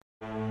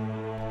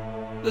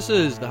This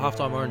is the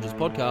Halftime Oranges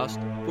podcast,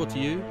 brought to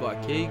you by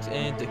Kegs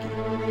and Dicky.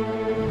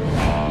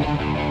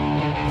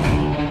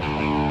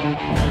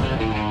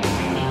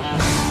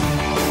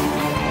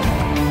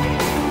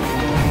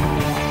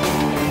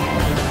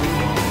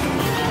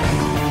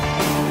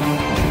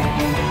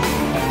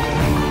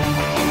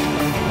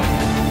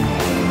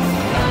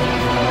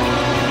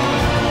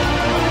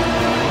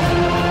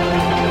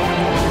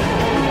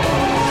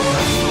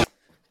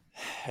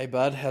 Hey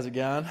bud, how's it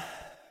going?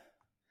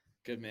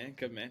 Good man.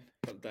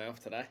 Got the day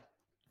off today.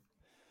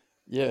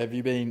 Yeah, have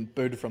you been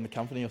booted from the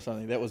company or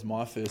something? That was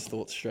my first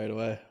thought straight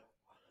away.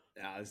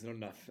 Nah, there's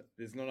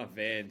not enough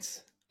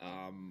vans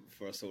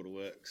for us all to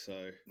work,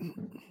 so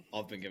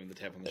I've been given the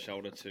tap on the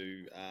shoulder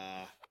to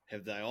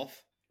have the day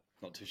off.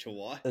 Not too sure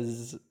why.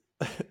 Is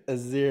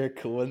there a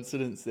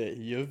coincidence that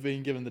you've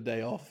been given the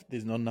day off?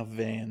 There's not enough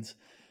vans.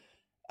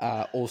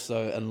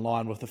 Also in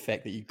line with the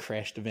fact that you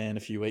crashed a van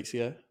a few weeks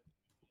ago.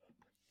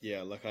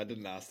 Yeah, look, I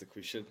didn't ask the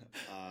question.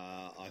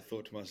 I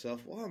thought to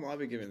myself, why am I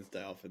being given this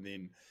day off? And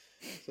then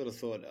sort of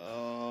thought,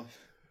 oh,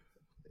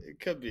 it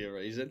could be a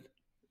reason.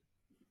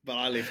 But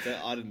I left it.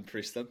 I didn't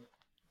press them.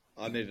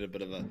 I needed a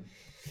bit of a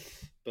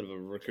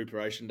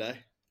recuperation day.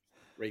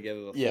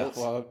 Regather the thoughts.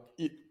 Well,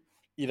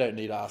 you don't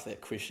need to ask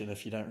that question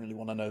if you don't really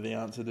want to know the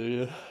answer, do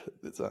you?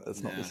 It's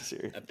not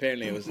necessary.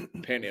 Apparently it was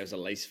a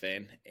lease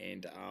van,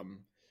 and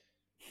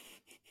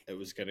it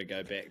was going to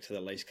go back to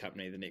the lease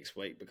company the next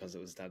week because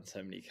it was done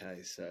so many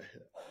Ks. So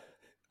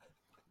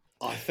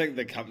I think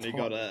the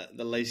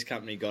lease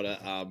company got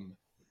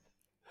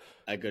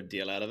a good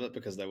deal out of it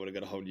because they would have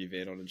got a whole new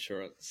van on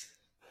insurance.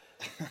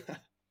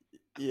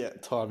 Yeah,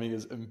 timing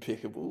is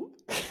impeccable.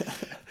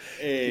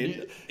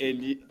 and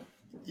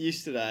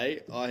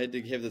yesterday I had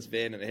to have this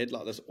van and it had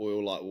like this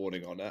oil light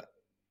warning on it.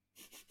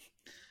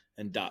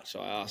 In Dutch,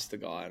 I asked the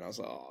guy and I was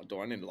like, "Oh, do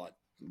I need to like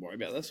worry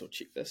about this or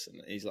check this?"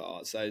 And he's like, "Oh,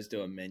 it says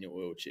do a manual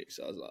oil check."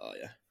 So I was like, "Oh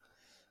yeah."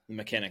 The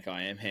mechanic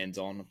I am, hands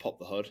on, I popped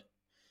the hood.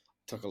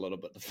 Took a little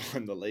bit to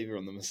find the lever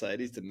on the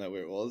Mercedes, didn't know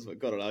where it was, but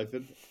got it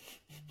open.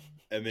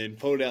 And then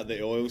pulled out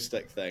the oil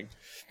stick thing.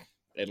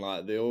 And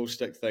like the oil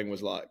stick thing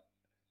was like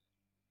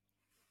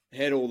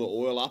had all the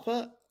oil up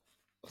it.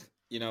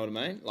 You know what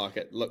I mean? Like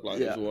it looked like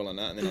there was oil in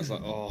it. And then I was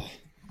like, "Oh,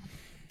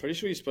 pretty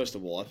sure you're supposed to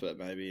wipe it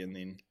maybe and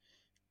then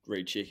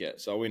recheck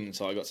it." So I went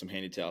inside, I got some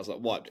handy towels,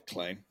 like wiped it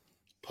clean.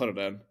 Put it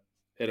in,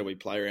 had a wee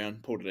play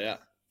around, pulled it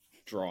out,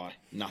 dry,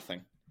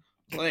 nothing.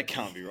 Well, that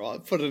can't be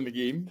right. Put it in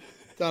again,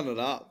 done it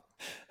up,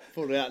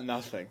 pulled it out,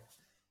 nothing.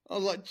 I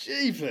was like,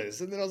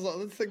 jeepers. And then I was like,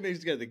 this thing needs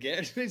to go to the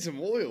garage, it needs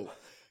some oil.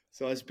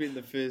 So I spent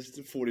the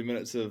first 40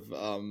 minutes of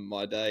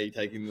my day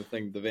taking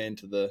the van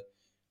to the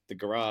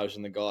garage,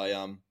 and the guy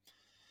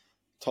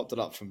topped it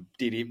up from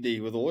dead empty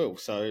with oil.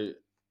 So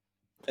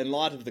in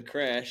light of the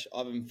crash,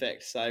 I've in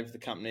fact saved the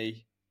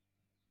company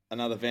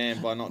another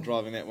van by not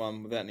driving that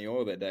one without any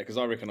oil that day, because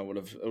I reckon it would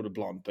have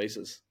blown to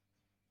pieces.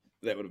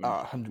 That would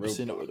have been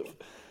 100% it would have.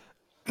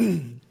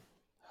 100%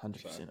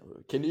 it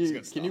would. Can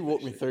you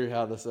walk me through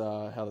how this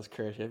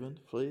crash happened,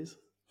 please,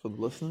 for the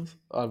listeners?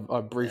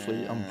 I'm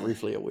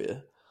briefly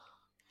aware.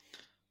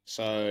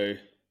 So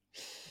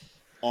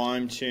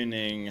I'm at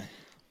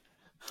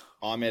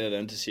an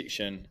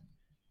intersection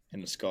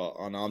in the Scott,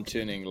 and I'm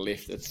turning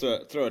left. It's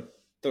through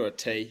a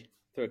T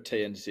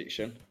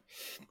intersection.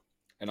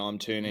 And I'm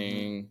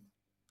turning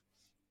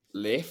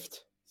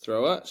left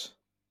through it.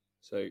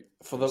 So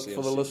for the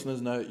listeners,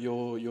 note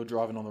you're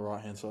driving on the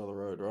right hand side of the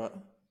road, right?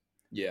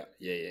 Yeah.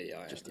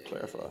 Just to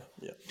clarify,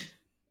 yeah.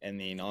 And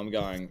then I'm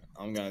going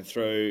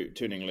through,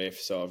 turning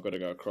left, so I've got to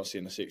go across the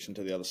intersection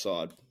to the other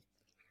side.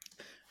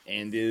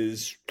 And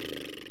there's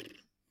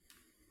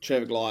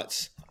traffic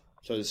lights,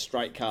 so there's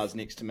straight cars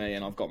next to me,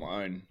 and I've got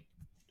my own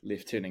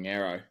left turning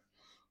arrow.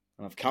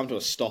 And I've come to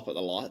a stop at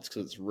the lights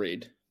because it's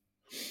red.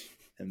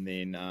 And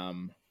then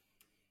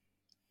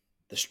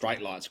the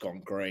straight light's gone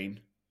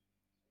green.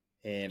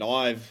 And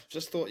I've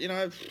just thought,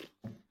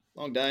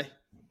 long day. I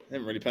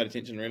haven't really paid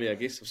attention, really, I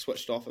guess. I've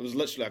switched off. It was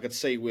literally, I could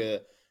see where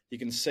you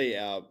can see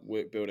our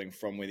work building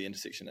from where the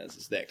intersection is.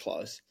 It's that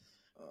close.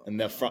 And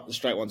the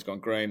straight one's gone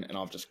green, and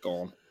I've just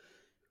gone.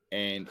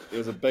 And there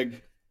was a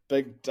big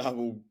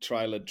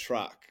double-trailered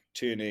truck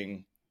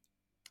turning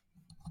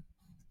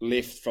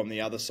left from the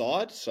other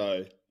side.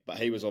 But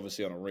he was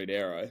obviously on a red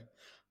arrow.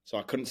 So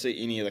I couldn't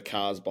see any of the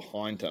cars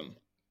behind him.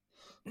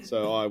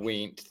 So I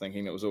went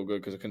thinking it was all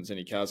good because I couldn't see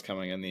any cars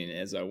coming. And then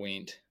as I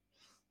went,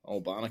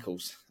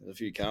 barnacles, there's a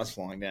few cars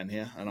flying down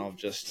here. And I've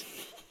just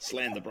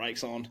slammed the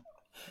brakes on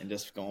and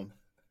just gone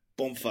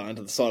boomfa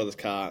into the side of this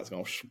car. It's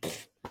gone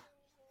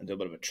into a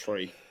bit of a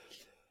tree.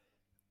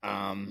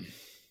 And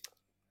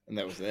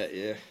that was that,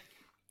 yeah.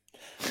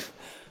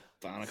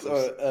 Barnacles.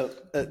 So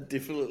it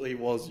definitely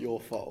was your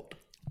fault.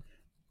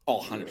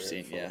 Oh,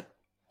 100%, yeah.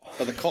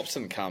 But the cops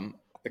didn't come.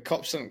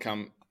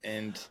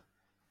 And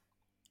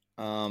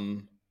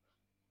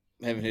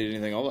haven't heard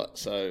anything of it.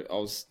 So I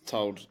was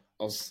told,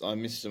 I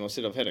messaged them, I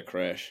said I've had a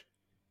crash.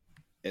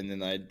 And then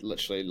they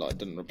literally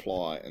didn't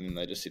reply, and then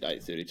they just said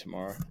 8:30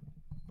 tomorrow.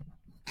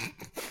 I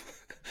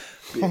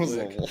was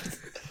like,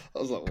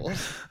 what?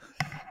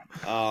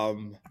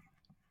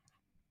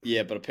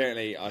 Yeah, but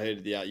apparently I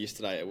heard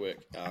yesterday at work,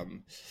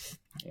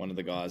 one of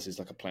the guys who's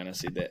like a planner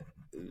said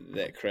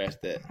that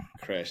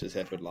crash has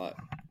happened like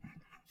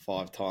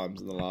 5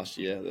 times in the last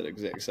year, that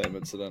exact same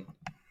incident.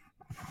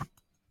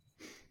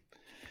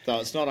 So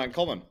it's not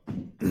uncommon.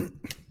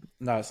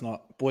 No, it's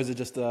not. Boys are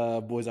just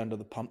boys under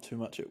the pump too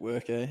much at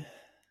work, eh?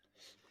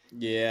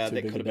 Yeah, Too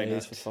that big could of have been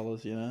days it. for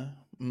fellas, you know.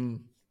 Could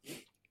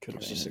I have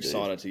was been just indeed.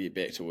 excited to get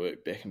back to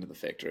work, back into the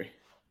factory.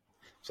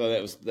 So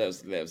that was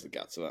the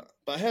guts of it.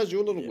 But how's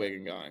your little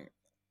wagon going?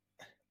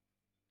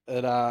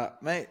 It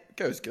mate,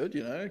 goes good,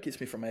 you know. It gets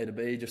me from A to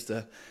B. Just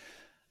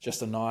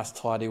a nice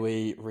tidy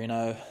wee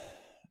Renault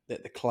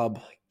that the club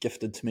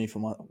gifted to me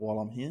while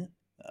I'm here.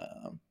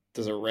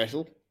 Does it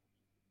rattle?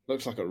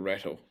 Looks like a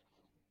rattle.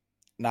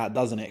 Nah, it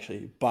doesn't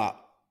actually. But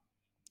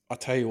I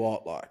tell you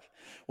what,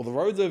 the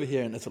roads over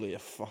here in Italy are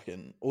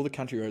all the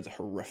country roads are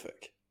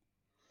horrific.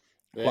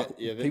 People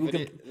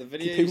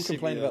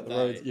complain about the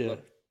roads. Yeah,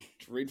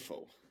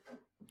 dreadful.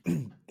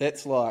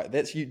 That's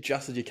you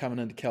just as you're coming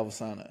into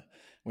Calvisano.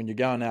 When you're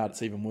going out,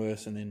 it's even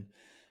worse. And then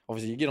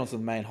obviously you get onto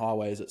the main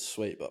highways, it's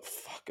sweet. But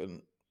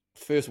fucking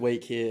first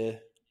week here,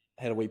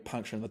 had a wee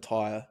puncture in the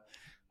tyre.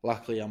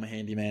 Luckily, I'm a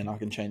handyman. I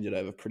can change it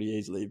over pretty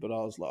easily. But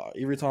I was like,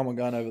 every time I'm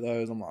going over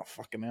those, I'm like,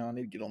 fucking hell, I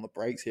need to get on the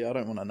brakes here. I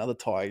don't want another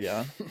tyre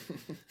going.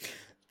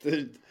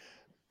 Dude,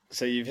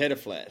 so you've had a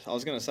flat. I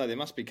was going to say, there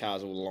must be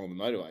cars all along the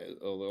motorway,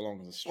 all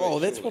along the street. Oh,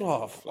 that's what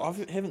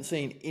I haven't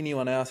seen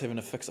anyone else having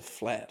to fix a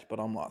flat. But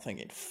I'm like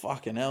thinking,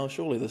 fucking hell,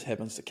 surely this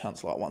happens to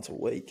cunts like once a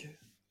week.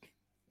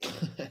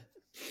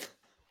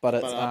 But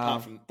it's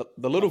apart from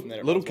the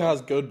little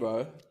car's good,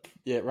 bro.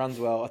 Yeah, it runs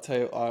well. I tell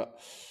you, I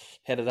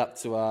had it up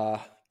to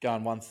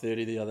going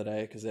 130 the other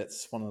day because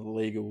that's one of the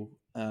legal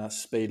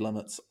speed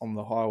limits on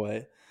the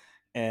highway,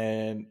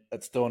 and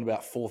it's doing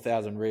about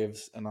 4,000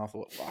 revs. And I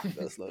thought, fuck,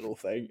 this little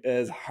thing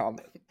is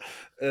humming.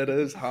 It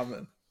is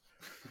humming.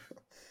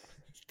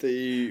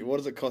 What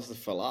does it cost to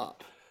fill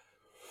up?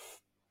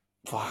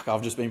 Fuck,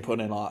 I've just been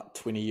putting in like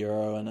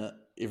 €20 in it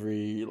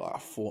every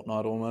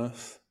fortnight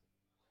almost.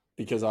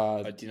 Because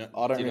I don't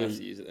really have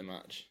to use it that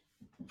much.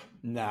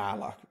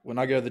 Nah, when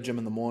I go to the gym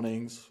in the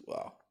mornings,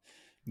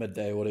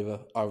 midday or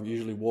whatever, I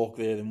usually walk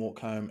there, then walk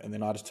home, and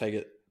then I just take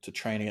it to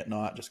training at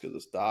night just because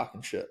it's dark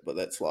and shit. But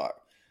it's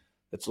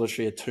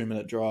literally a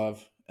 2-minute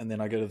drive, and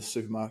then I go to the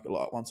supermarket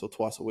once or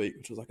twice a week,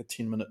 which is like a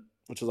 10-minute,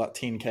 which is like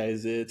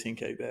 10Ks there,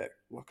 10K back.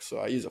 So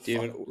I use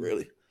it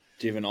really.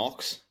 Do you have an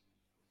ox?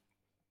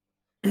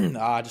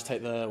 Nah, I just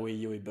take the wee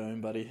Yui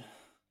Boom, buddy.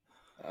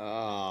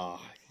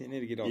 You need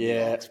to get on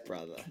the ox,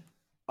 brother.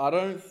 I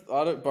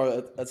don't,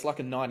 bro. It's like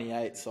a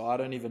 98, so I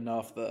don't even know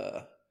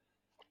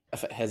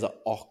if it has an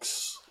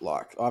ox.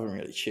 I haven't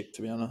really checked,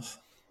 to be honest.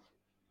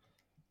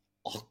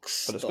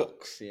 Ox, but it's got,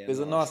 yeah. There's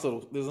a nice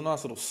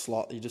little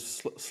slot. You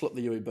just slip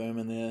the Yui Boom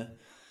in there,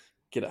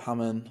 get it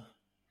humming.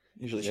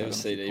 Usually, show a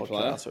CD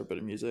podcast or a bit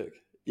of music.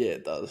 Yeah,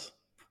 it does.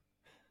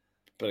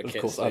 But of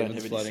course, I don't have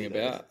any floating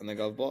about in the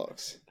glove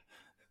box.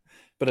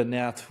 But a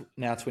now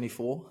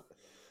 24.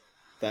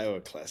 They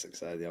were classics,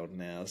 the old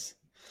nows.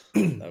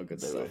 They were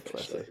good stuff. Were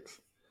classics.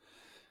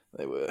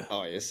 They were.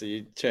 Oh yeah, so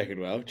you're tracking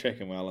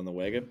well on the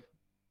wagon.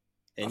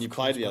 And you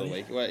played the other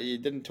week. Well, you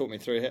didn't talk me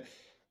through how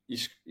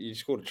you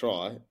scored a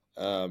try.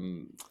 I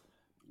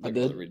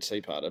did. The Red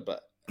Sea parter,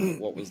 but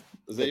was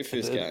that your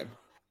first game?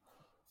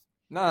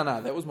 No,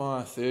 that was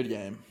my third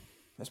game.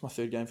 That's my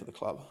third game for the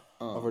club.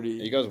 Are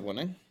you guys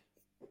winning?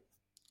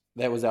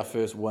 That was our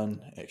first win,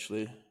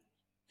 actually.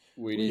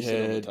 Where do you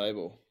sit on the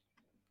table?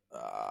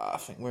 I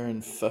think we're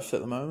in 5th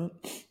at the moment.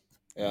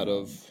 Out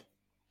of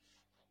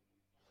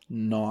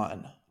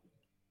 9.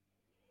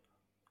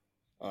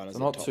 So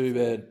not too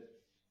bad.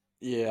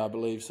 Yeah, I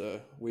believe so.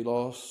 We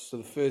lost. So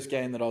the first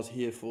game that I was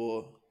here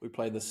for, we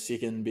played the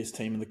second best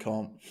team in the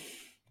comp.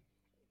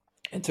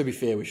 And to be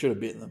fair, we should have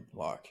beaten them.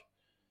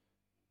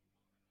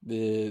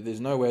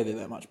 There's no way they're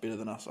that much better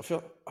than us. I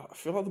feel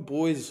like the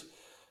boys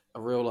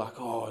are real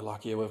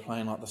we're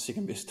playing the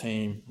second best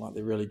team,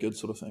 they're really good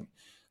sort of thing.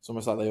 It's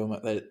almost like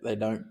they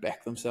don't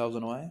back themselves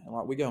in a way.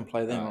 And we go and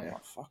play them. I'm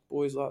like, fuck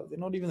boys, they're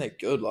not even that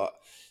good.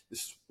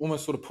 It's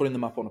almost sort of putting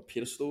them up on a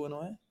pedestal in a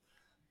way.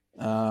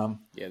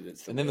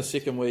 That's and then the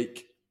second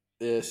week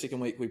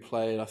we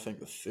played, I think,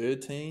 the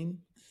third team,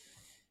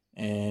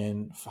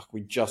 and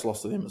we just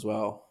lost to them as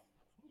well.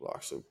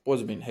 So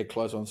boys have had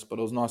close ones, but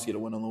it was nice to get a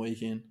win on the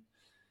weekend.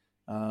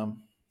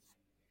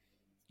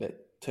 That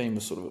team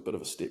was sort of a bit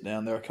of a step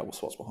down. They're a couple of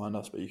spots behind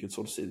us, but you could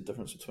sort of see the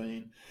difference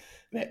between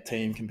that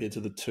team compared to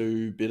the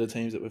 2 better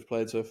teams that we've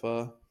played so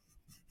far.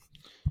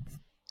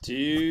 Do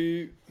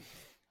you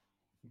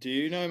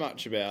know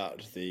much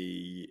about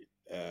the?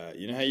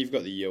 You know how you've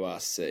got the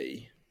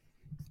URC?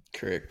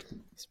 Correct.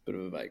 It's a bit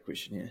of a vague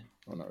question here.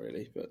 Well, not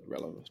really, but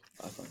relevant,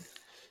 I think.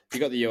 You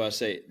got the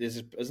URC.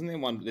 Isn't there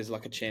one? There's a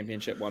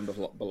championship one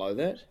below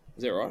that.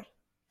 Is that right?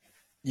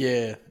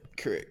 Yeah,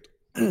 correct.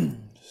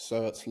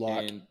 So it's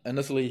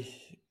initially.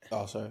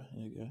 Oh, sorry.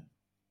 There you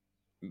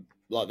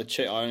go.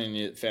 I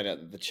only found out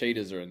that the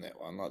Cheetahs are in that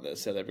one, the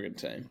South African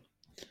team.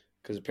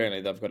 because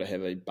apparently they've got to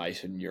have a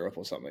base in Europe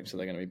or something, so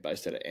they're going to be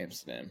based out of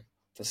Amsterdam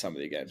for some of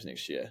their games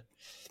next year.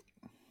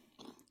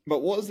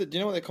 But what is it? Do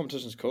you know what that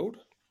competition's called?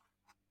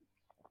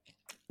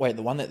 Wait,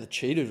 the one that the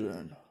Cheetahs are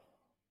in?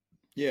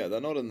 Yeah,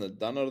 they're not in the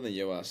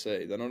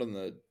URC. They're not in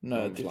the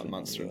No, like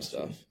Munster and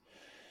stuff.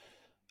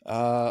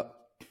 I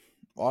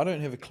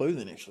don't have a clue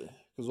then, actually,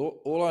 because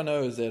all I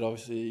know is that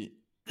obviously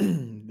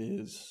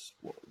there's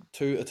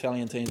 2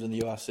 Italian teams in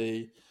the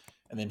URC,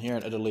 and then here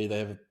in Italy they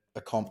have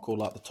a comp called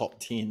like the Top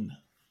 10,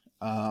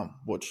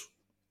 which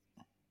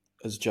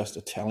is just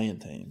Italian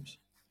teams.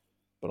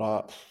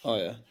 But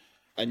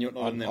and you're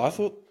not in that. I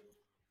thought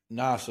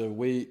so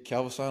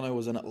Calvisano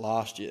was in it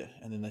last year,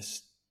 and then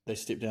they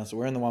stepped down, so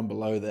we're in the one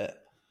below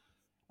that,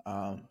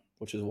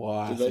 which is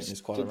why I think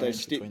there's quite a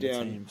range between the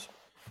teams.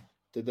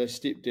 Did they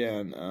step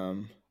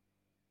down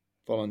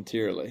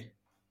voluntarily?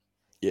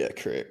 Yeah,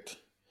 correct.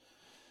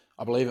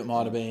 I believe it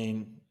might have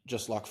been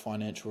just like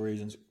financial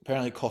reasons.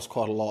 Apparently it cost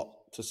quite a lot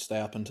to stay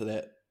up into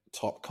that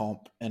top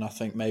comp, and I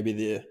think maybe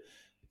their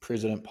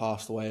president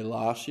passed away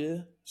last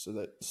year, so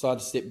they decided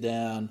to step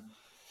down,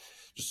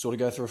 just sort of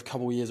go through a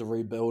couple of years of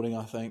rebuilding,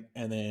 I think,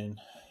 and then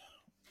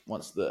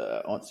once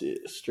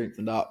it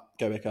strengthened up,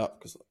 go back up,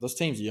 because this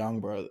team's young,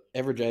 bro. The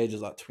average age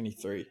is like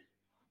 23.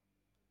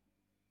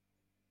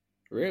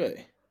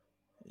 Really?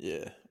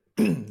 Yeah.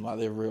 Like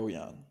they're real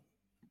young.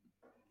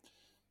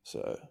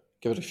 So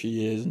give it a few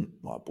years and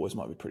my boys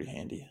might be pretty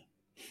handy.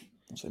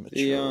 Once they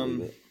mature a little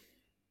bit.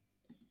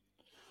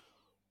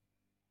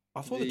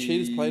 I thought the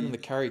Cheetahs played in the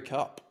Curry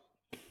Cup.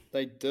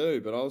 They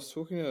do, but I was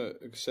talking to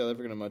a South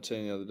African on my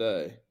team the other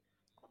day.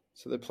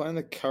 So they're playing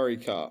the Curry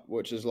Cup,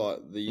 which is like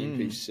the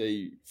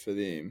NPC for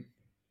them.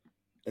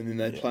 And then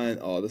they're playing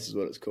this is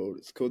what it's called.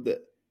 It's called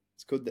the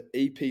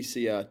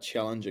EPCR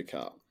Challenger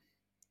Cup.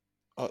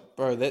 Oh,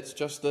 bro, that's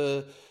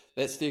the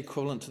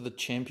equivalent to the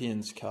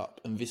Champions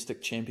Cup,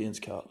 Investec Champions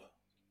Cup.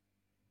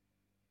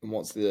 And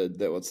what's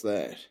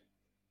that?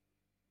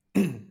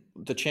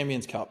 The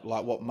Champions Cup,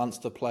 like what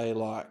Munster play,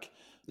 like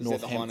is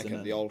Northampton.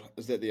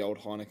 Is that the old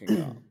Heineken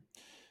Cup?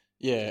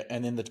 Yeah,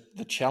 and then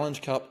the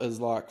Challenge Cup is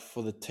like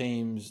for the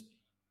teams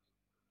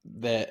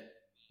that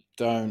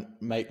don't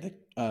make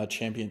the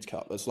Champions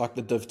Cup. It's like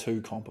the Div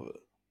 2 comp of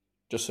it,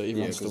 just so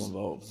everyone's still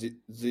involved.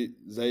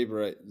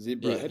 Zebra.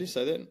 Yeah. How do you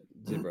say that?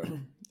 Zebra.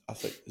 I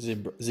think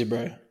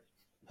zebra.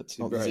 It's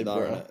not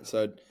zebra.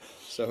 So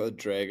are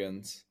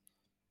Dragons.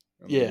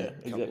 Yeah,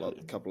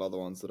 a couple other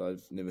ones that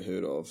I've never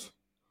heard of.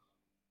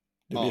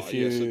 There'll be a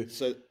few. Yeah,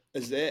 so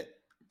is that?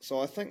 So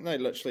I think they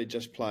literally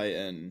just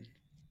play in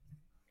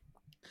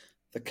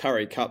the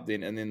Curry Cup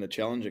then, and then the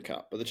Challenger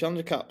Cup. But the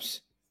Challenger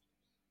Cup's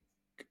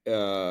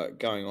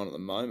going on at the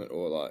moment,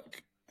 or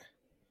like.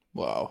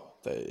 Wow,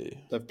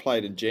 they've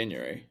played in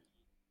January.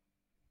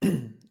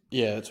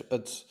 Yeah,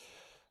 it's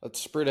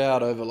spread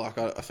out over like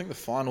I think the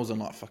finals in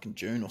like fucking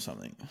June or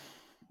something.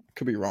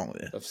 Could be wrong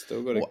there. They've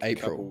still got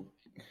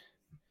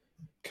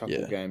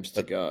couple games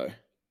to go.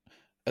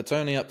 It's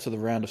only up to the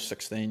round of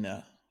 16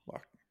 now.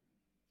 Like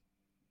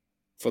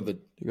for the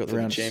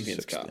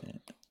Champions Cup.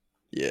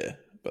 Yeah,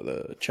 but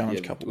the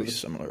Challenge Cup will be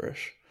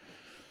similar-ish.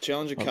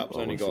 Challenger Cup's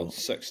only got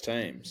 6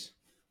 teams.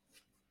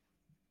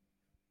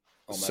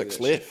 6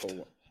 left.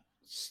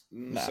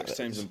 6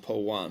 teams in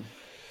Pool 1.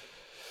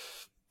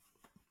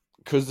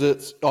 Because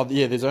there's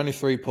only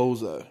 3 pools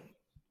though.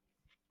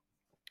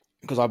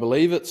 Because I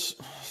believe it's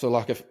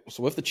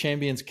with the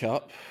Champions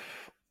Cup,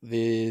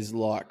 there's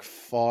like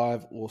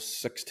 5 or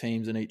 6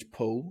 teams in each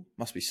pool.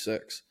 Must be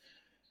 6.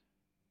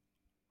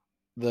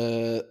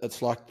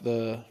 It's like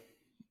the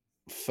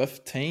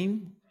 5th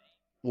team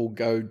will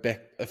go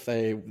back if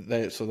they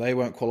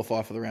won't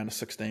qualify for the round of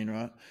 16,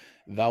 right?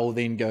 They'll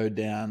then go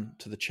down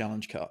to the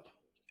Challenge Cup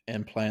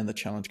and play in the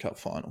Challenge Cup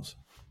finals.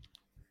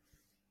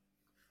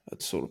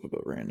 It's sort of a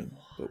bit random,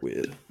 but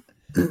weird.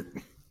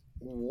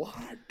 What?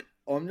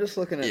 I'm just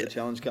looking at the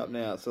Challenge Cup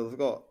now. So they've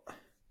got.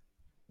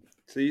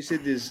 So you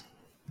said there's.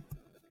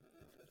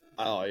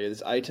 Oh yeah,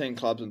 there's 18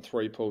 clubs and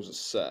 3 pools of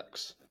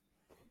 6,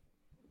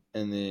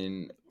 and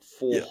then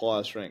 4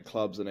 highest ranked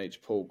clubs in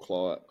each pool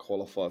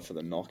qualify for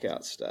the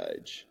knockout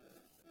stage.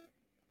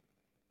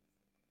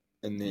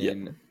 And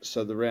then,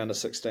 so the round of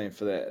 16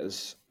 for that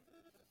is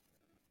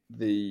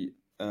the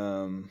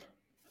 5th,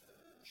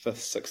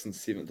 6th, and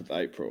 7th of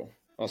April.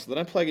 Oh, so they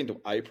don't play again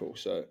until April.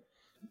 So,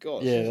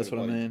 God, yeah, that's what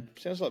I mean.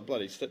 Sounds like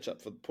bloody stitch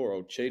up for the poor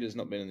old Cheetahs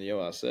not being in the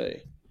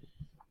URC.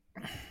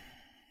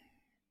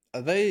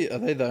 Are they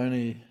the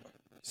only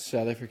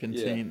South African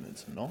team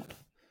that's not?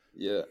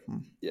 Yeah,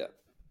 yeah.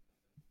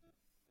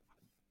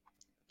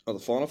 Oh, the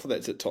final for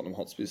that's at Tottenham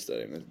Hotspur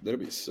Stadium. That'll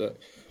be sick.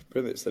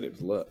 Apparently that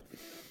stadium's lit.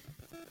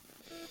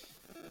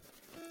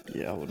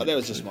 Yeah, that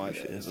was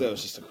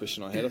just a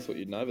question I had. I thought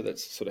you'd know, but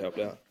that's sort of helped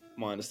out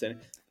my understanding.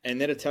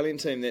 And that Italian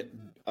team, that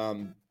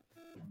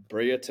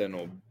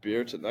Brereton,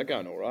 they're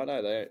going all right,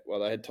 eh?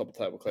 They had top of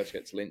table clash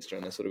against Leinster,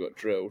 and they sort of got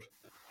drilled.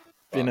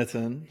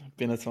 Benetton.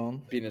 They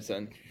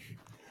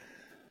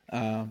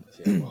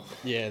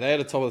had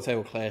a top of the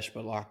table clash,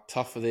 but like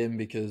tough for them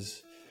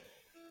because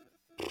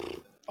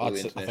I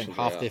think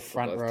half their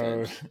front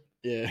row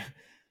Yeah.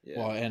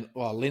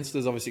 Well,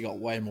 Leinster's obviously got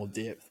way more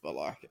depth, but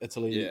like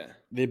Italy,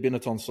 their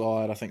Benetton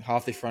side, I think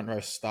half their front row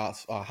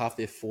starts, half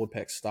their forward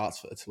pack starts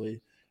for Italy,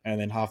 and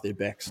then half their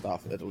back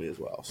start for Italy as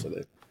well. So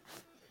they're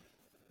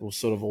all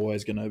sort of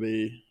always going to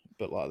be a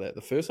bit like that.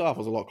 The first half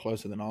was a lot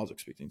closer than I was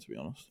expecting, to be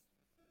honest.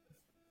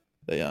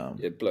 They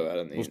it blew out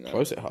in the it was end.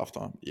 close at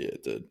halftime. Yeah,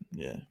 it did.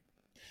 Yeah,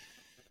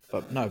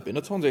 but no,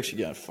 Benetton's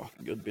actually going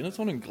fucking good.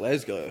 Benetton in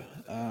Glasgow.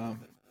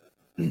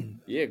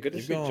 Yeah, good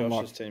to see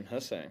Josh's team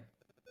hissing.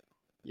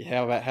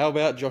 Yeah, how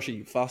about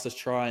Joshy, fastest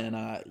try in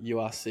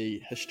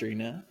URC history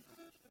now?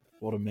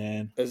 What a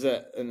man! Is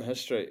that in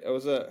history?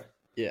 Was it?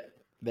 Yeah,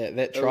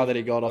 that try that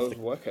he got off the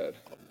wicked.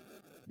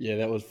 Yeah,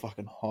 that was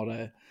fucking hot.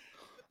 It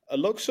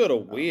looked sort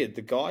of weird.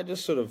 The guy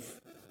just sort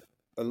of.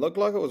 It looked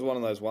like it was one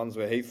of those ones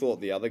where he thought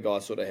the other guy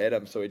sort of had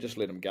him, so he just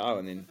let him go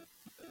and then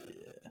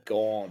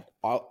gone.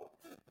 I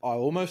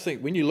almost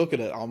think when you look at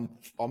it, I'm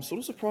sort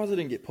of surprised he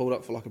didn't get pulled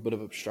up for like a bit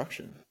of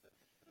obstruction.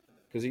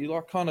 Because he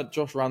like kind of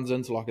Josh runs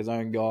into like his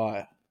own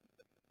guy.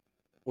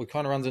 Well, he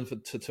kind of runs into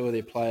two of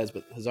their players,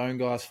 but his own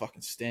guy's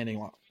fucking standing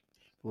like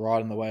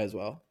right in the way as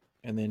well.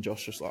 And then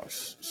Josh just like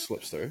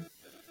slips through,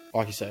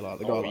 like you say, like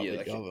the guy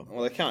let go of him.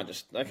 Well, they can't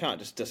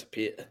just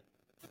disappear.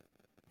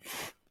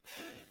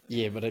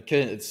 Yeah, but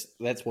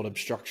that's what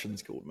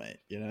obstruction's called, mate.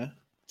 You know.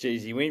 Jeez,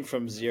 he went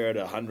from 0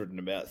 to 100 in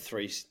about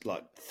 3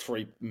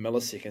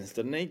 milliseconds,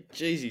 didn't he?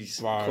 Jeez,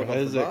 his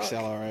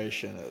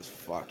acceleration is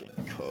fucking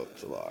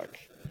cooked.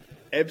 Like.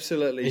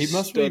 Absolutely, he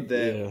stood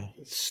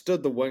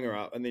the winger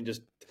up, and then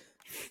just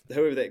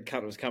whoever that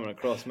cunt was coming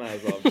across may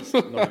as well have just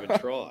not even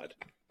tried.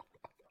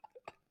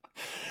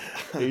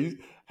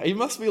 He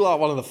must be like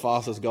one of the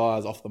fastest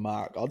guys off the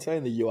mark. I'd say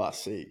in the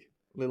URC,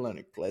 let alone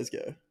in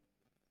Glasgow.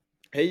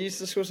 He used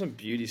to score some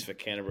beauties for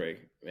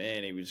Canterbury.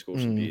 Man, he would score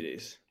some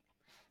beauties.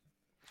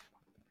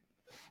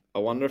 I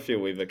wonder if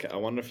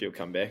he'll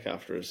come back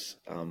after his.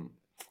 I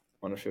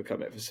wonder if he'll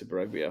come back for Super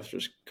Rugby after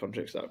his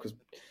contract's up because.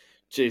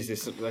 Jeez,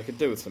 they could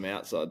do with some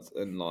outsides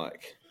in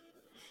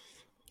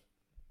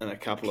a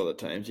couple of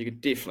the teams. You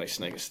could definitely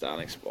sneak a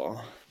starting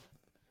spot,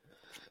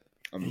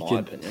 in my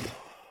opinion.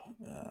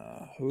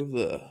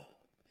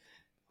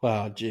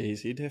 Wow, jeez,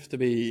 he'd have to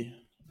be.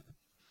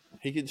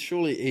 He could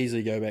surely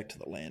easily go back to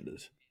the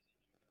Landers.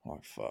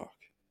 Like fuck.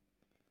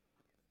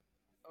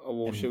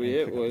 Oh well, should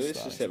we? Well,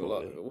 let's just have a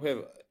look. We'll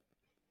have.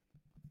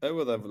 Who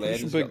will the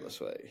Landers got this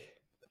week?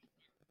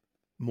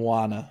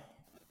 Moana.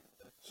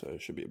 So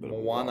it should be a bit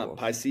Moana of a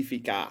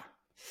Pacifica.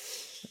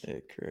 Yeah,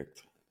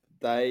 correct.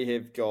 They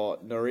have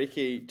got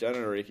Noriki. Jonah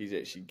Noriki's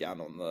actually gun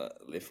on the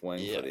left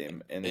wing for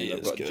them, and then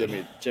they've got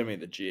Jimmy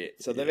the Jet.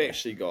 So they've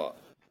actually got.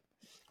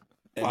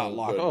 Who have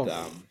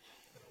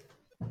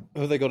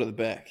they got at the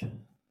back?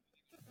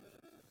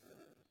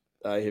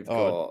 They have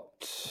got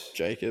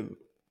Jacob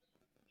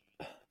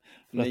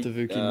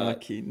Latavuki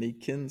Naki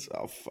Neekins.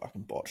 I'll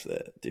fucking botch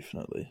that,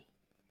 definitely.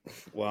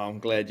 Well, I'm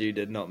glad you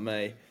did, not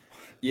me.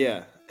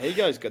 Yeah, he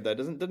goes good though,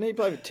 didn't he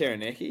play with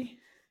Taranaki?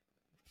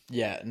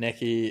 Yeah,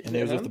 Naki, and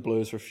he was with the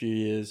Blues for a few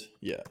years.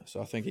 Yeah,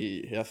 so I think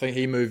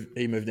he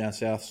moved down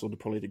south sort of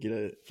probably to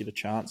get a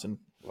chance, and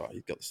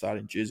he's got the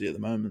starting jersey at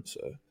the moment.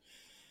 So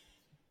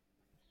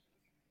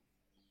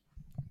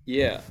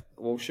yeah,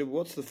 well,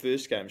 what's the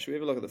first game? Should we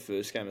have a look at the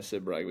first game of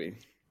Super Rugby?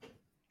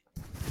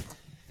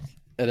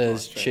 It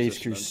is Chiefs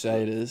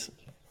Crusaders.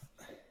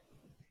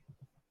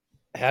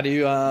 How do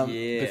you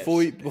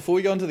before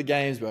we go into the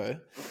games, bro?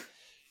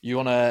 You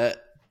want to,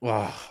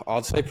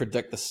 I'd say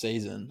predict the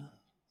season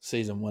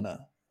winner,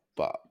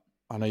 but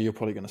I know you're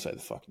probably going to say the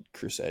fucking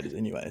Crusaders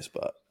anyways,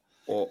 but.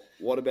 Well,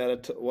 what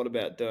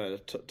about doing a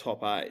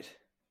top 8?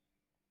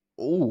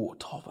 Oh,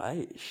 top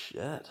 8,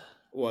 shit.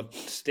 What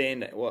is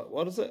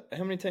it?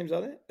 How many teams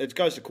are there? It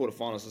goes to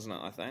quarterfinals, isn't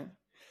it, I think?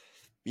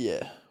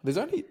 Yeah.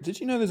 Did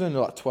you know there's only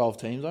like 12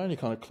 teams? I only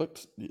kind of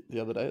clicked the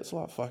other day. It's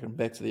like fucking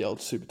back to the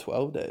old Super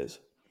 12 days.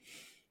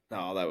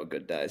 Oh, they were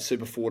good days.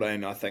 Super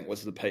 14, I think,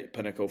 was the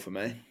pinnacle for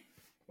me.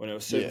 When it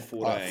was Super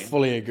 14. I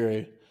fully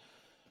agree.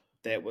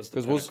 That was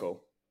the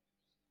pinnacle.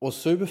 Was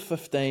Super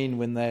 15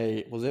 when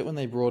they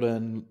brought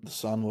in the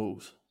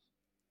Sunwolves?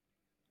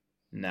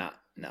 Nah.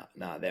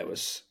 That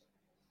was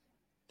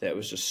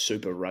just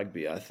Super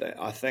Rugby, I think.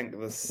 I think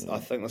the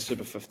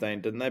Super 15,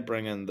 didn't they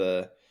bring in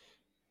the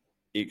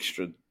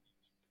extra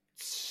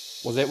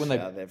was that when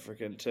South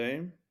African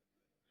team?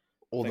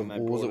 Or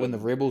was it when the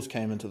Rebels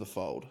came into the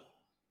fold?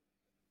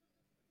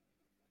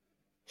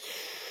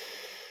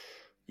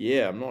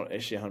 Yeah, I'm not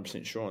actually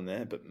 100% sure on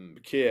that, but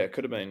yeah, it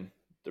could have been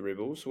the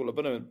Rebels. Well, it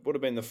would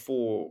have been the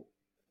 4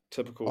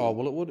 typical. Oh,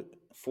 well, it would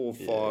 4,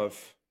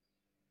 5.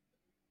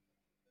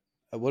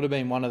 It would have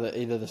been one of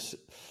either way.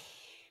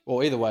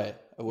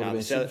 It would have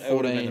been Super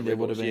 14. It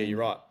would have been. Yeah, you're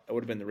right. It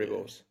would have been the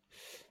Rebels,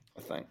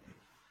 I think.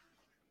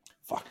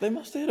 Fuck, they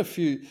must have had a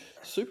few.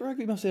 Super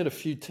Rugby must have had a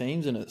few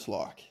teams in its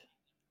like,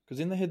 because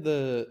then they had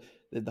the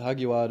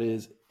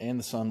Jaguares and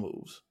the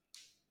Sunwolves.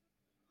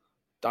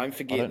 Don't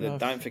forget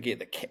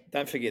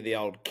the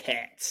old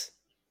Cats.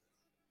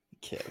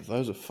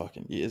 Those are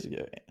fucking years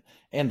ago,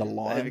 and the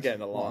Lions.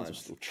 The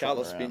Lions.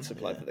 Carlos Spencer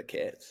played for the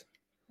Cats.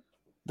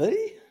 Did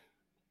he?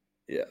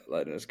 Yeah,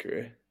 late in his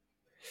career.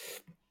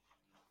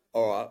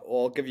 All right,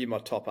 well, I'll give you my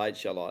top 8,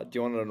 shall I? Do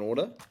you want it in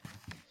order?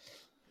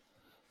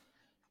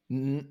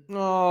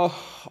 No,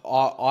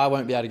 I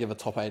won't be able to give a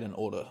top 8 in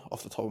order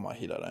off the top of my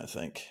head, I don't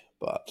think.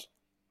 But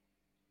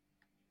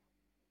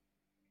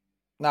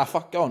nah,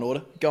 fuck, go in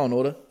order. Go in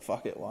order.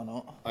 Fuck it, why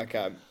not?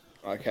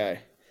 Okay.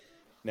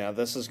 Now,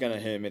 this is going to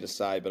hurt me to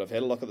say, but I've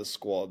had a look at the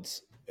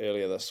squads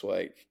earlier this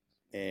week,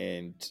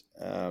 and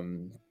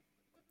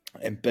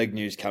big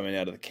news coming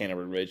out of the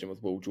Canterbury region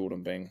with Will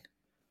Jordan being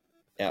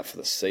out for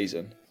the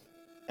season.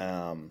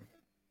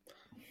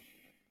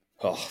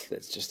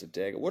 That's just a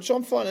dagger, which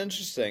I'm finding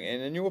interesting.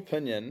 And in your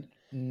opinion,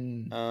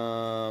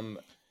 do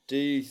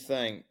you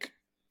think,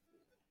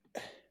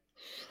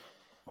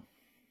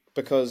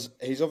 because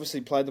he's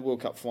obviously played the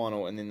World Cup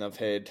final and then they've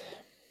had,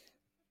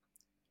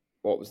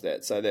 what was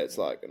that? So that's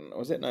like,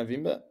 was that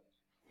November?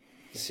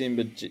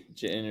 December,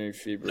 January,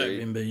 February.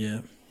 November,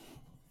 yeah.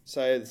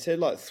 So it's had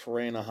like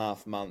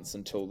 3.5 months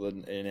until the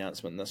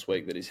announcement this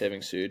week that he's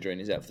having surgery and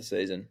he's out for the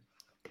season.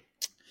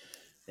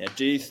 Now,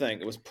 do you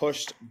think it was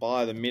pushed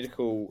by the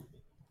medical?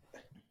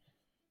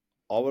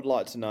 I would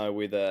like to know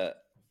whether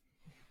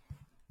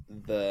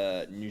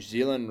the New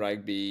Zealand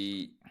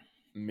rugby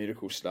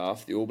medical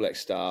staff, the All Black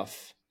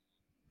staff,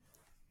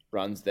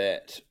 runs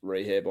that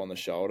rehab on the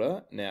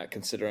shoulder. Now,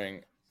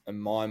 considering in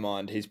my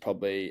mind, he's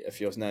probably, if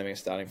he was naming a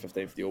starting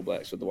 15 for the All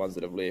Blacks with the ones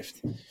that have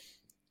left,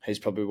 he's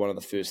probably one of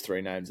the first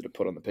 3 names that are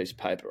put on the piece of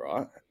paper,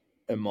 right?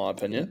 In my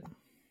opinion.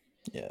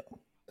 Yeah.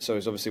 So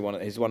he's obviously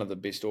one of the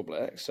best All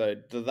Blacks. So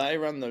do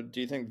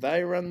you think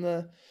they run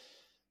the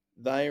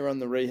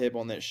rehab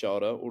on that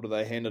shoulder, or do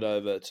they hand it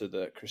over to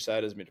the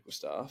Crusaders medical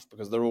staff?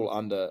 Because they're all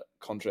under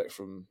contract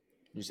from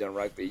New Zealand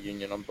Rugby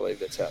Union. I believe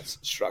that's how it's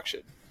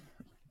structured.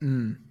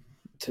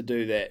 To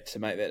do that, to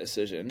make that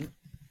decision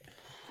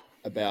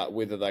about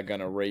whether they're going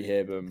to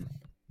rehab him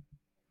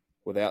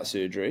without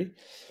surgery,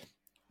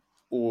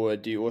 or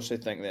do you also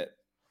think that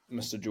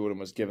Mr. Jordan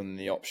was given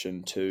the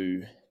option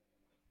to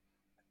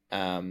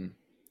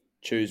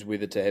choose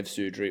whether to have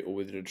surgery or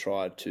whether to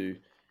try to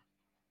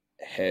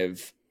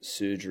have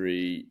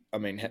surgery,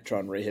 try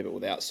and rehab it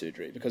without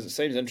surgery? Because it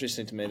seems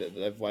interesting to me that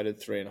they've waited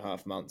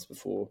 3.5 months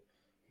before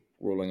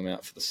ruling him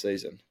out for the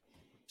season,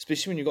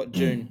 especially when you've got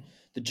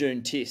the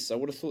June tests. I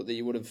would have thought that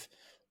you would have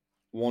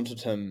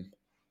wanted him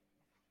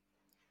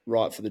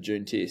right for the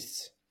June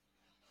tests.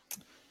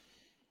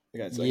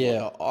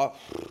 Yeah,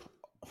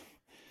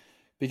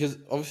 because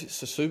obviously,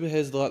 so Super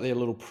has like their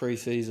little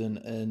pre-season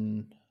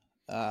in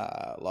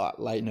like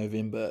late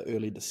November,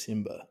 early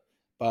December,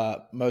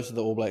 but most of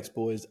the All Blacks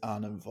boys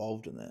aren't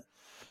involved in that.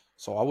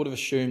 So I would have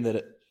assumed that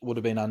it would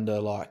have been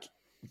under like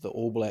the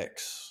All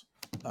Blacks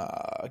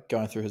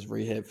going through his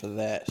rehab for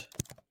that,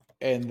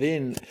 and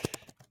then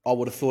I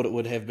would have thought it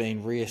would have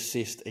been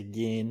reassessed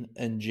again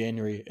in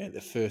January at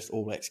the first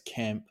All Blacks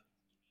camp,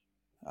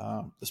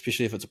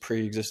 especially if it's a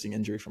pre-existing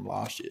injury from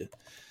last year.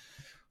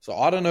 So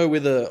I don't know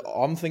whether,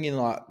 I'm thinking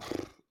like,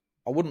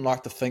 I wouldn't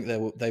like to think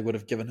they would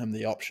have given him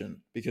the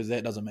option, because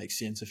that doesn't make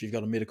sense. If you've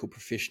got a medical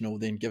professional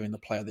then giving the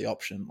player the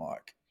option,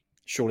 like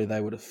surely they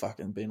would have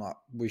fucking been like,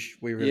 we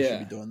really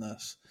should be doing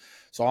this.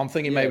 So I'm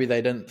thinking maybe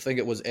they didn't think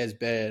it was as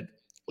bad.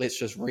 Let's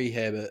just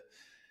rehab it.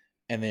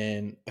 And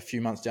then a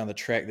few months down the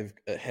track,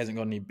 it hasn't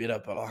got any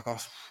better. But like,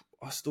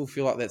 I still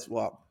feel like that's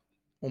like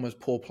almost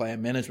poor player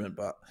management.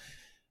 But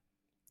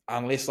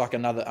unless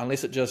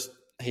it just,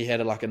 he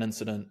had like an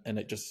incident and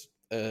it just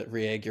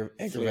aggravated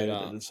it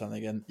or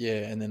something. And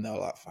and then they were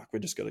like, fuck, we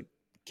just got to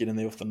get in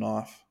there with the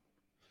knife.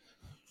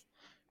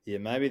 Yeah,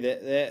 maybe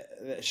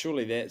that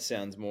surely that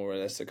sounds more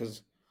realistic,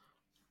 because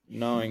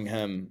knowing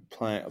him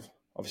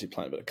obviously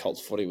playing a bit of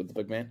Colts footy with the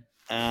big man,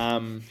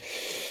 and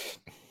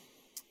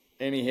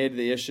he had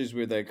the issues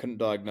where they couldn't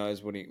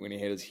diagnose when he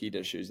had his head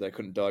issues. They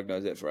couldn't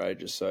diagnose that for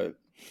ages. So,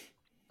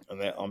 and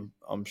that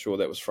I'm sure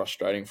that was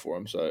frustrating for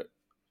him. So,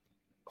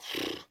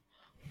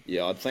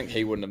 yeah, I'd think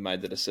he wouldn't have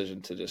made the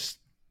decision to just.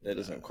 That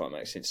doesn't quite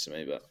make sense to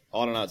me, but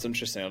I don't know. It's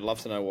interesting. I'd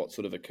love to know what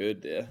sort of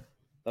occurred there.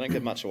 They don't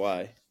give much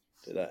away,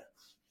 do they?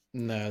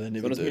 No, they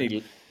never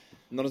do.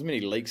 Not as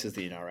many leaks as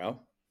the NRL.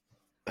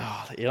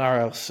 Oh, the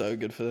NRL is so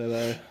good for that,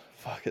 though.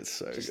 Fuck, it's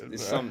so good.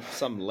 There's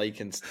some leak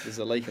there's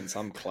a leak in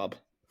some club.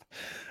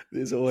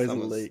 There's always a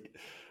leak.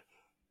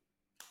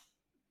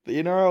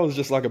 The NRL is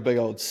just like a big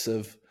old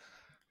sieve.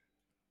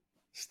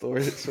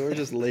 Story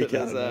just leak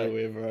out of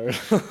nowhere, bro.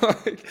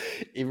 Like,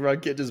 everyone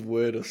catches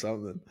word or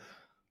something.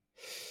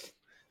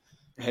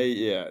 Hey,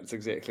 yeah, it's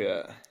exactly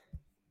it.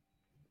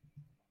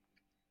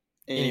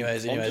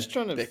 Anyways, I'm just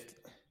trying to.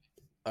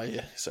 Oh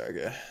yeah,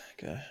 sorry,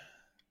 go.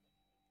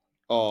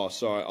 Oh,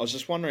 sorry. I was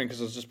just wondering,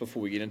 because it was just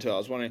before we get into it, I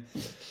was wondering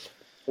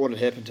what had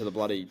happened to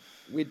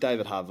where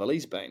David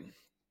Harvilli's been,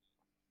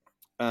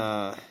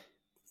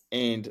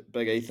 and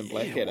big Ethan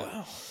Blackadder.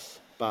 Wow.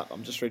 But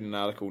I'm just reading an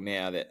article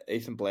now that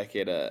Ethan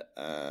Blackadder,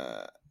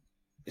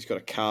 he's got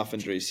a calf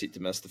injury, set to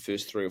miss the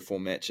first 3 or 4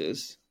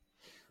 matches.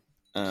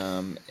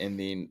 And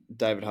then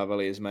David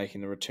Harvilli is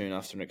making the return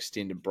after an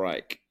extended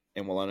break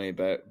and will only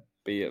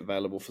be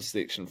available for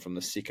selection from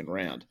the second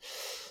round.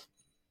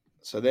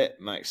 So that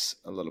makes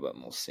a little bit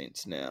more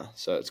sense now.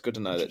 So it's good to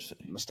know that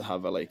Mr.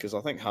 Havili, because I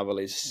think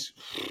Havili's,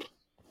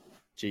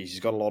 he's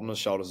got a lot on his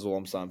shoulders, is all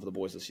I'm saying for the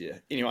boys this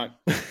year. Anyway,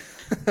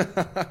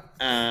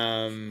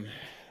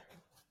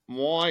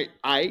 my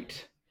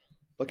 8,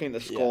 looking at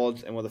the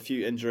squads and with a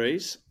few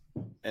injuries,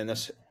 and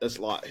this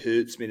like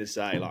hurts me to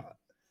say,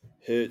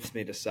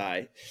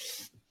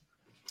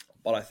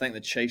 but I think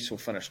the Chiefs will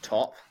finish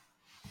top.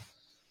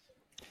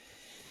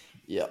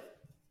 Yep.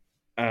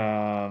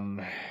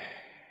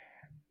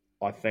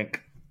 I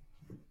think.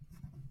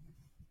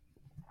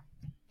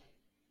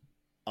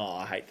 Oh,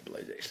 I hate the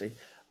Blues actually.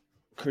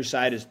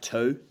 Crusaders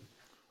 2.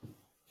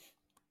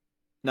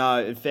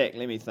 No, in fact,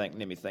 let me think.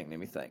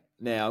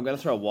 Now I'm going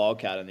to throw a wild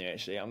card in there.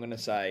 Actually, I'm going to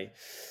say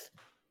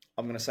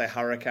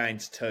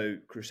Hurricanes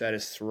 2,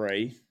 Crusaders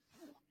 3.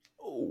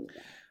 Oh,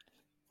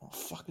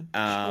 fucking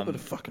show a bit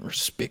of fucking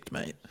respect,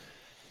 mate.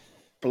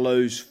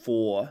 Blues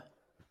 4.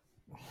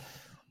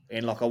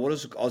 And like I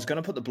was going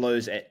to put the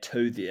Blues at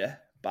 2 there,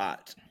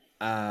 but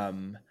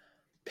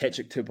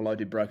Patrick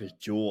Tuipulotu broke his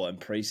jaw in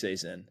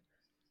preseason,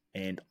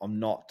 and I'm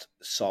not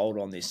sold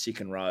on their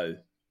second row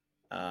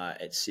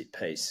at set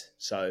piece.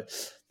 So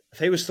if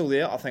he was still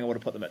there, I think I would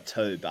have put them at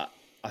 2. But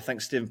I think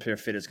Stephen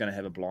Perifetta is going to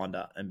have a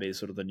blinder and be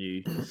sort of the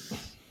new.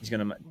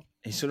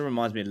 He sort of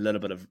reminds me a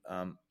little bit of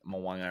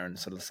Mwanga and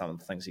sort of some of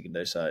the things he can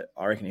do. So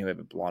I reckon he'll have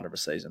a blinder of a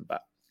season.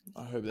 But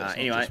I hope that's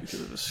not just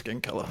because of his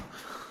skin colour.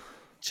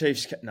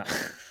 Chiefs, no,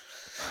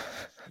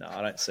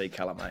 I don't see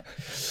colour, mate.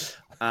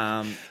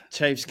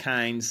 Chiefs,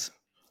 Canes,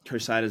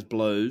 Crusaders,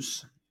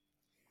 Blues,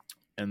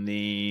 and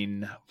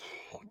then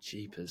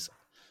jeepers,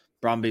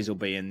 Brumbies will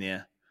be in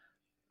there.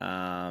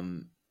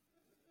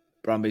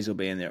 Brumbies will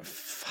be in there at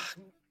 5.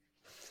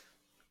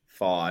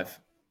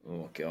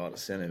 Oh god,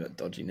 it's sounding a bit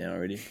dodgy now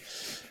already.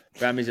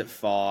 Brumbies at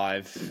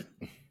 5,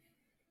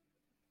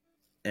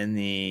 and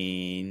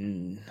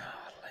then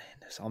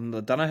Landers. I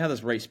don't know how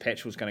this Reece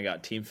Patchell's going to go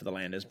at 10 for the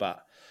Landers,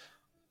 but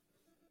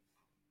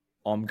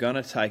I'm going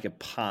to take a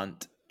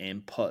punt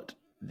and put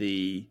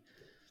the.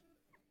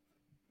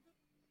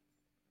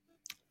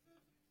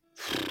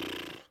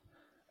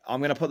 I'm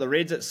going to put the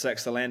Reds at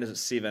 6, the Landers at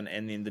 7,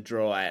 and then the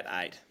draw at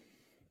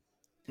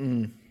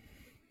 8.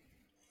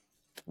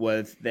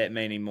 With that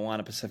meaning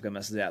Moana Pacifica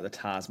misses out, the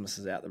Tars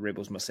misses out, the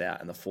Rebels miss out,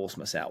 and the Force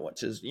miss out,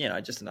 which is,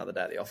 just another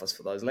day at the office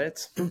for those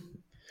lads.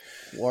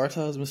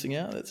 Waratah's missing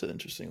out? That's an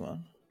interesting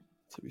one,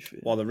 to be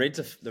fair. Well, the Reds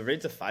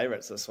are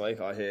favourites this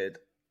week, I heard.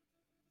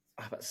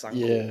 Up at Suncorp.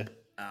 Yeah.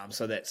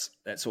 So that's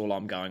all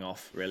I'm going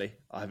off, really.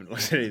 I haven't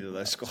looked at either of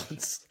those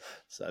squads.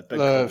 So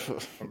big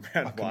from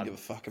round one. Give a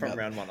fuck from about,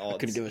 round one odds. I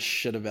couldn't give a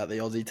shit about the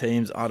Aussie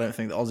teams. I don't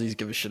think the Aussies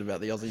give a shit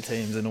about the Aussie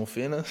teams, in all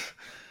fairness.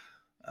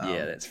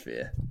 Yeah, that's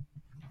fair.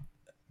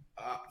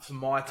 For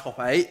my top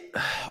 8,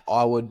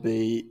 I would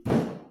be...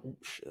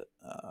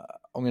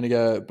 I'm going to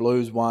go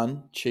Blues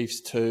 1, Chiefs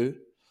 2.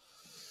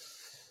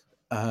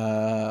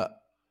 I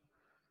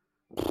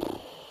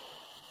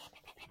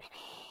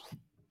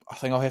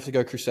think I'll have to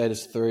go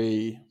Crusaders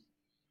 3.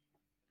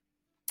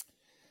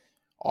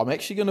 I'm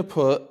actually going to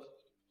put...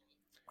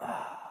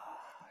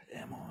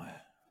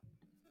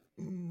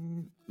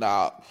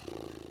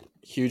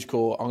 huge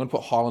call. I'm going to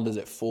put Highlanders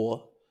at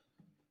 4.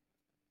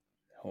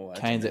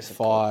 Canes at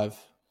 5.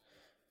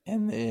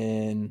 And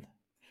then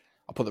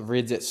I'll put the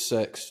Reds at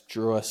 6,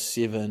 Drua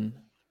 7,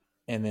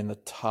 and then the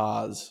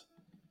Tars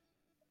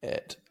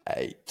at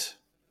 8.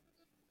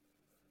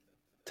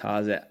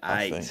 Tars at 8.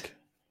 I think.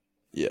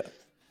 Yeah.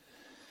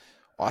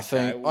 I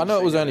know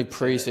it was only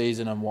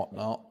pre-season and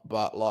whatnot,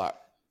 but like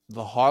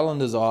the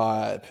Highlanders,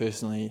 I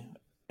personally,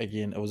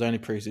 again, it was only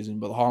pre-season,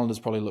 but the Highlanders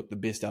probably looked the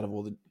best out of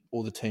all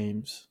the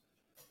teams,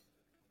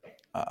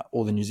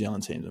 all the New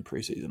Zealand teams in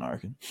pre-season, I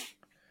reckon.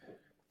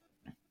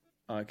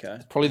 Okay.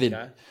 Probably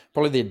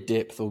their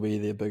depth will be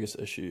their biggest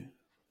issue,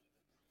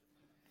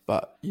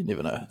 but you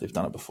never know. They've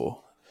done it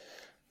before.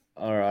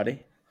 Alrighty.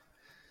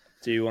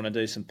 Do you want to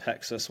do some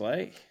picks this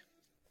week?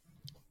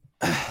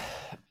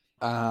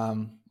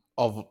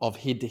 Of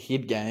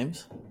head-to-head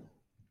games?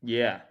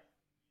 Yeah.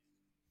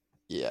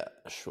 Yeah,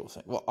 sure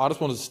thing. Well, I just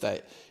wanted to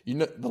state,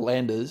 the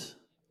Landers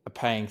are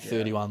paying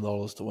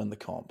 $31 to win the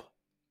comp,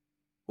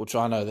 which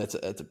I know that's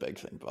a big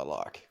thing, but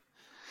like...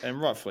 And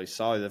rightfully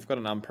so. They've got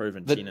an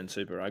unproven 10 in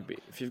Super Rugby.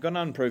 If you've got an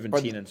unproven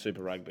 10 in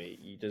Super Rugby,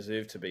 you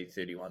deserve to be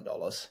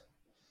 $31.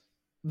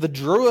 The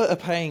Drua are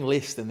paying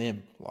less than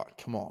them. Like,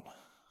 come on.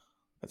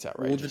 That's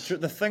outrageous. Well,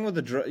 the thing with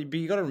the Drua... But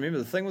you got to remember,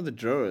 the thing with the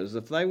Drua is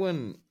if they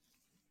win,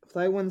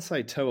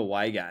 say, 2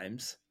 away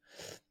games,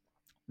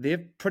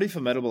 they're pretty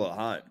formidable at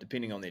home,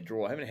 depending on their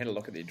draw. I haven't had a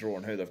look at their draw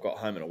and who they've got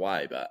home and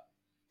away, but...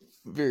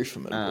 Very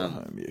formidable at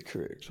home, yeah,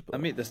 correct.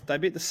 But... they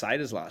beat the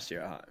Satyrs last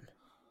year at home.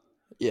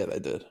 Yeah, they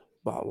did.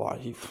 But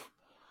like, if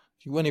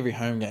you win every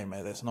home game,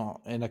 mate, that's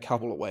not, and a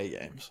couple away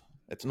games,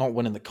 it's not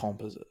winning the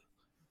comp, is it?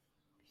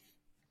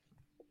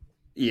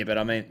 Yeah, but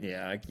I mean,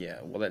 yeah.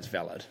 Well, that's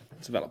valid.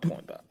 It's a valid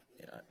point, but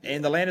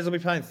and the Landers will be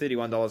paying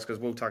 $31 because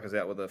Will Tucker's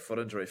out with a foot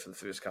injury for the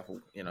first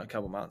couple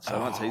months. So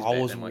once he's back, I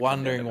was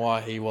wondering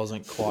why he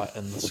wasn't quite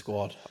in the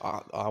squad.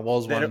 I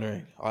was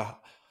wondering.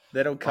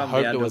 That'll come I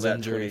hope down there to was about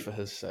injury 20. for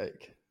his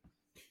sake.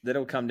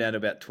 That'll come down to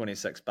about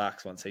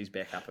 $26 once he's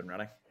back up and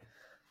running.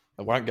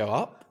 It won't go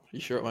up? You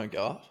sure it won't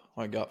go up?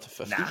 Won't go up to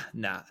 50?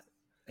 Nah.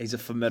 He's a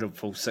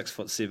formidable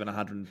 6'7",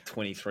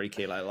 123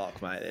 kilo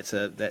lock, mate.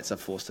 That's a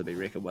force to be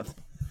reckoned with.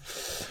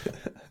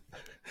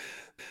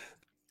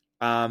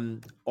 All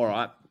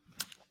right.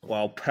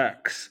 Well,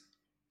 picks.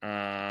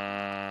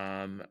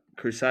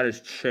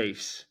 Crusaders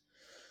Chiefs.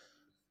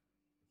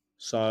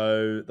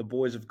 So the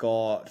boys have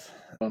got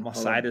my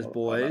Satyrs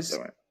boys.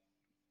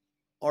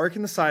 I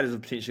reckon the Satyrs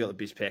have potentially got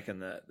the best pack in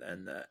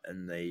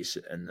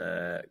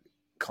the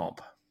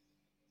comp.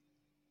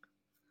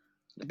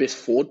 The best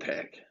forward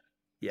pack.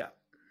 Yeah.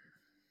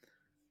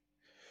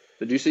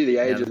 Did you see the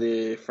age of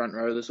their front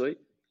row this week?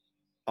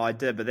 I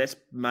did, but that's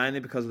mainly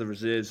because of the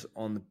reserves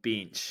on the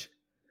bench.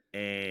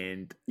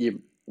 And yeah,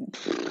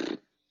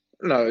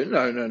 no.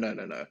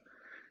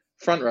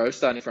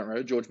 Starting front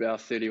row, George Bell,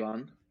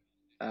 31.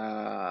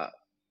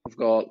 We've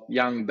got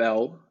young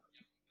Bell,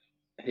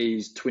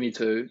 he's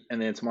 22,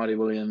 and then Tamati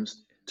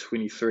Williams,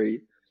 23.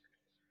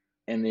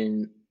 And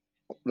then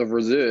the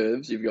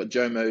reserves, you've got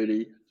Joe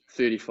Moody,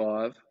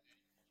 35.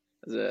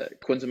 Is it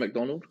Quinton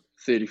McDonald,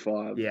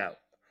 35? Yeah.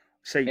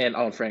 And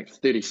Owen Franks,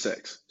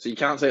 36. So you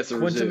can't say it's the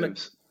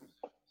reserves.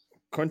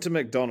 Quinton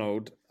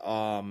McDonald,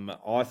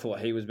 I thought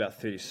he was about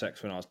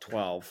 36 when I was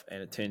 12,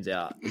 and it turns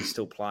out he's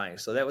still playing.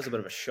 So that was a bit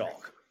of a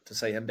shock to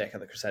see him back in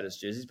the Crusaders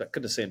jerseys, but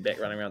good to see him back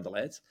running around the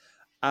lads.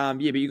 But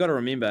you got to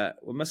remember,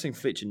 we're missing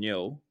Fletcher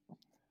Newell.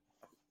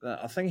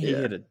 I think he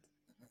had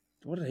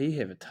what did he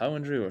have, a toe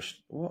injury or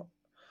what?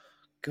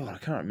 God, I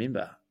can't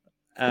remember.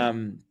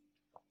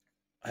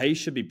 He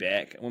should be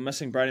back. We're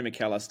missing Brody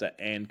McAllister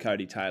and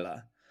Cody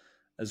Taylor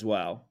as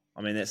well.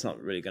 I mean, that's not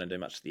really going to do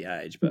much to the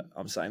age, but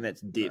I'm saying that's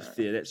depth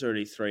there. That's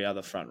already 3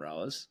 other front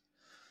rowers.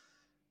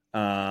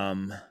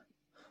 And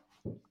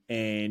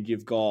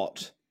you've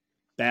got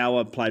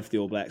Bauer played for the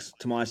All Blacks.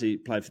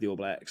 Tamaiti played for the All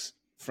Blacks.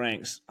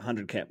 Franks,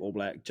 100 cap All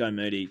Black. Joe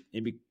Moody,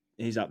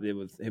 he's up there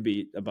he'll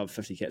be above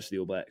 50 caps for the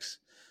All Blacks.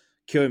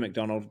 Kiwi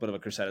McDonald, bit of a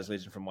Crusaders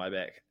legend from way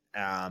back.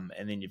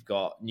 And then you've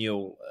got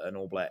Newell, an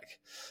All Black.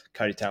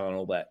 Cody Taylor, an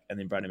All Black. And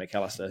then Brody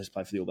McAllister, who's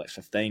played for the All Blacks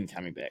 15,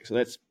 coming back. So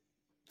that's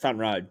front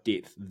row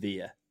depth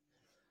there.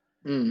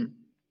 Mm.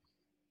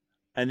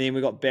 And then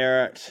we've got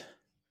Barrett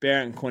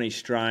and Quinny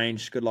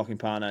Strange, good locking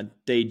partner.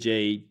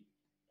 DG,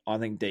 I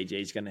think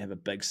DG's going to have a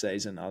big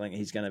season. I think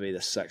he's going to be the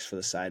 6th for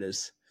the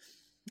Satyrs.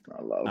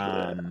 I love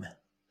that.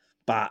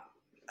 But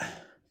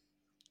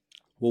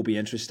will be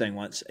interesting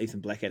once Ethan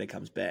Blackadder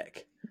comes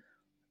back.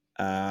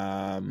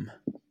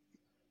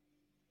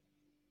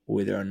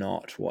 Whether or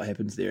not what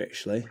happens there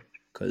actually,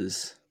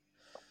 because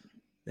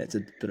that's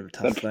a bit of a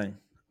tough thing.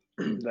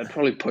 They'd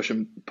probably push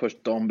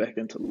Dom back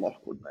into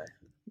lock, wouldn't they?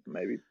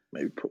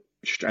 Maybe put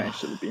Strange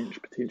to the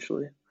bench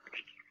potentially.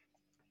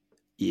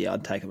 Yeah,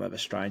 I'd take him over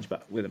Strange,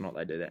 but whether or not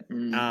they do that.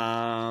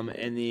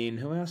 And then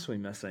who else are we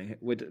missing?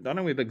 I don't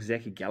know where big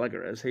Zachy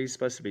Gallagher is. He's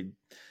supposed to be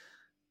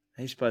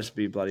a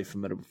bloody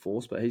formidable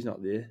force, but he's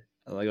not there.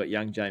 They got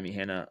young Jamie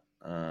Hanna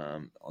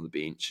on the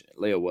bench.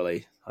 Leo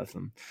Willie, both of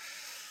them.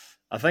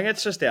 I think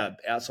it's just our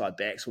outside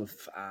backs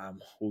with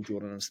Will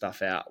Jordan and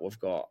stuff out. We've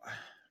got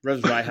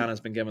Rivs Rayhan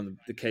has been given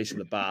the keys to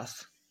the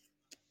bath.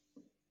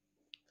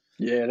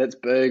 Yeah, that's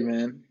big,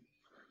 man.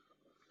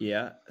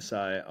 Yeah,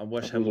 so I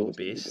wish him all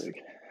the best.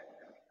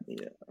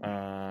 Yeah.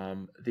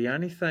 The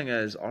only thing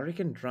is, I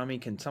reckon Drummy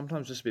can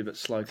sometimes just be a bit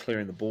slow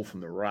clearing the ball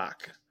from the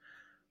ruck.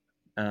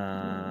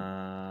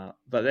 But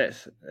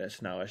that's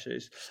no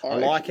issues. I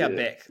like our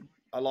back.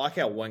 I like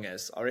our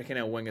wingers. I reckon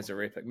our wingers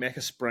are epic.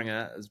 Macca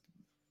Springer is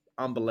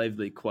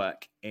unbelievably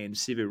quick, and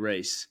Sevu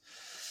Reece,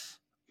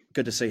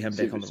 good to see him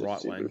back on the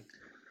right wing.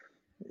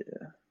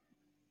 Yeah.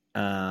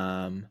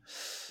 And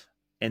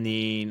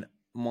then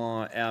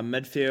our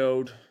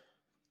midfield,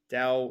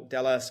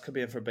 Dallas could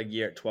be in for a big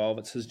year at 12.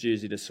 It's his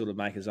jersey to sort of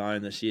make his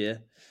own this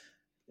year.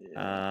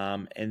 Yeah.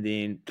 And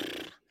then,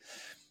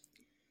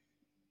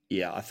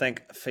 I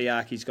think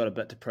Fiaki's got a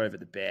bit to prove at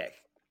the back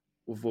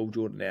with Will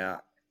Jordan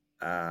out.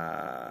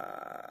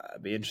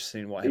 It'd be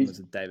interesting what happens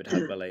with David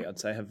Havili. I'd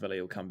say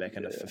Havili will come back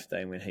into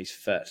 15 when he's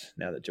fit,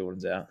 now that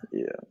Jordan's out.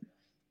 Yeah.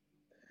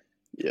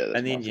 Yeah, that's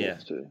and then, my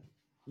thoughts too.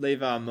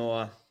 Levi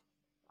Moore,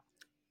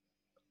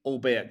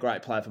 albeit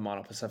great player for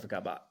Minor Pacifica,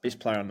 but best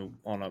player on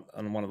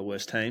one of the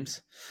worst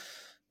teams.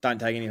 Don't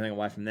take anything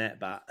away from that,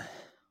 but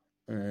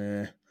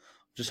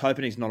just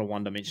hoping he's not a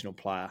one-dimensional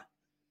player.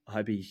 I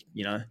hope he's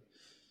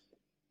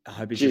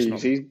just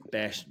not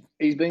bashed.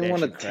 He's been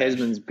one of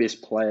Tasman's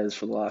best players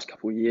for the last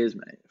couple of years,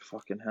 mate.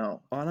 Fucking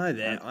hell. I know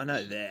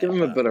that. Give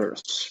him a bit of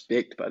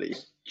respect, buddy.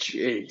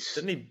 Jeez.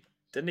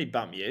 Didn't he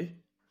bump you?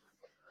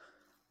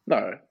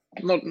 No,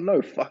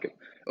 fuck it.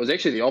 It was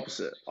actually the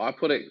opposite.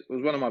 It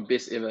was one of my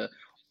best ever.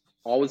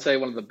 I would say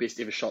one of the best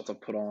ever shots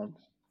I've put on.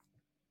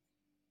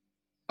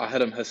 I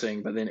hit him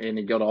hissing, but then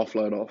he got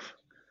offload off,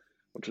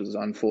 which was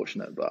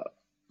unfortunate, but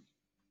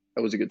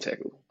it was a good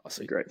tackle.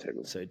 A great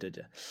tackle. So did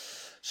you?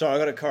 So I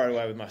got to carry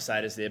away with my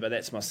Satyrs there, but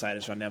that's my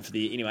Satyrs rundown for the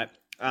year. Anyway,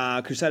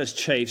 Crusaders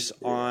Chiefs.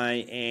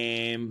 I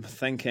am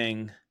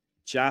thinking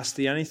Just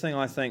the only thing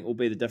I think will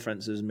be the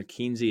difference is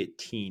Mackenzie at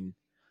 10.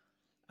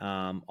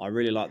 I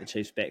really like the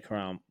Chiefs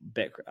backline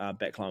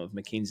of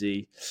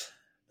Mackenzie,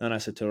 Nana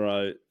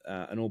Saturo,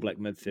 an All Black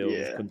midfield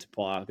with Quinta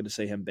Pye. Good to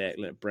see him back.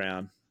 Leonard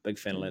Brown, big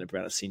fan of Leonard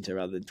Brown at centre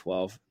rather than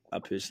 12,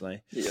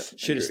 personally. Yeah,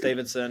 Shooter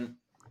Stevenson,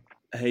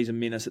 he's a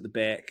menace at the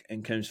back,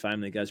 and Coombs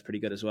family goes pretty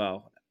good as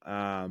well.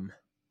 I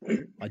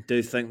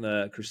do think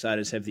the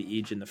Crusaders have the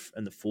edge in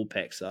the full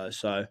packs though,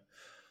 so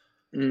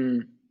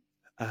it'll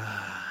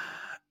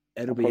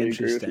be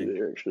interesting. Agree with you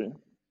there, actually.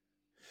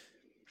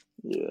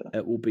 Yeah,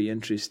 it will be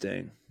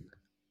interesting.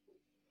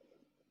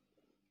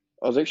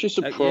 I was actually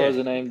surprised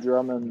they named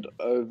Drummond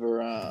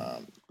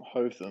over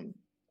Hotham.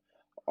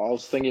 I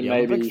was thinking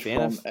maybe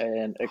from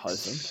an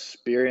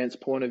experience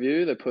point of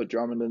view, they put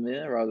Drummond in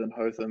there rather than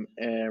Hotham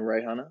and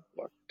Ray Hunter,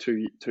 like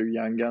two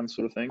young guns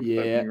sort of thing.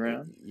 Opening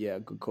round. Yeah,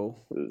 good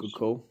call. Good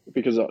call.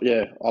 Because I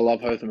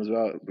love Hotham as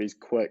well. He's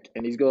quick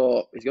and he's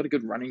got a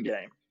good running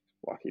game.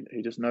 Like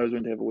he just knows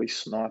when to have a wee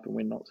snipe and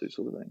when not to,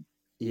 sort of thing.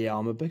 Yeah,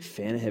 I'm a big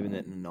fan of having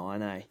that in the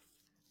 9A.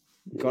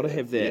 Got to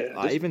have that.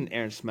 Yeah, even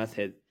Aaron Smith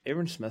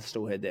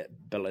still had that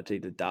ability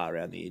to dart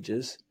around the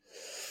edges.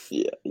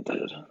 Yeah, he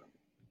did.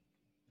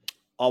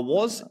 I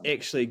was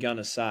actually going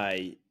to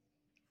say,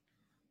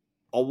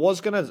 I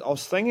was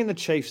thinking the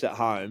Chiefs at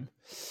home,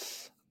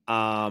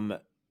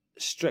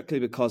 strictly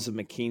because of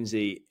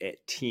Mackenzie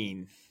at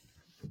 10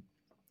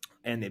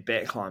 and their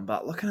backline.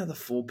 But looking at the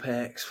full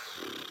packs,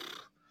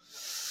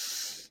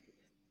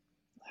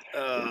 Chiefs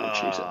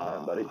at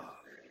home, buddy.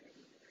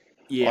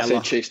 Yeah, I see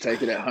Chiefs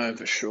take it at home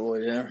for sure.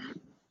 Yeah.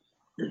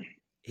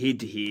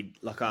 Head to head,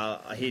 like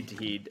a head to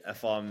head.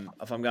 If I'm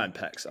going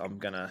picks, I'm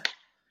gonna.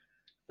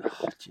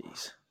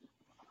 Jeez,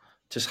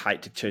 just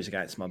hate to choose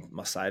against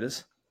my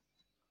Satyrs.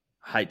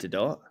 Hate to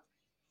do it.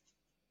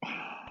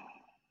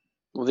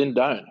 Well, then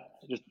don't.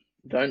 Just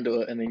don't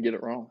do it and then get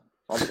it wrong.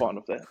 I'm fine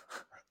with that.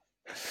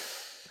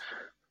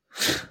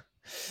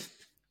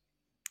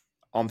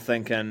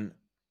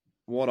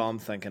 What I'm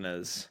thinking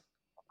is,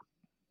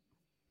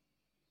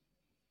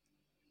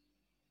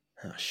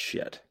 oh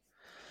shit.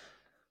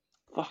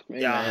 Fuck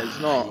me, man. It's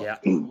not. Yeah.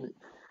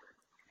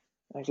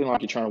 Acting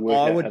like you're trying to work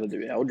out how to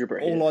do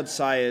algebra here. All I'd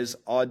say is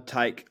I'd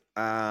take.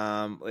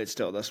 Let's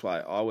do it this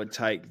way. I would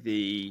take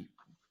the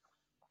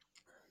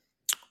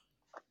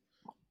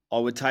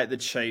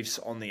Chiefs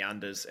on the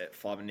unders at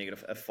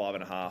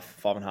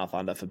 5.5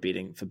 under for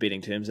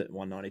betting terms at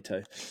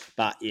 192.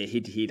 But yeah,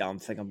 head to head, I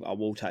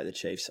will take the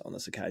Chiefs on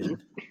this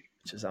occasion,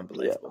 which is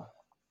unbelievable.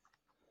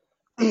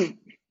 Yeah.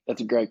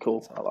 That's a great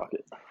call. I like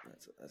it.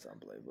 That's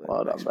unbelievable.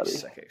 Well done, buddy.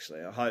 Sick,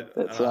 actually. I hope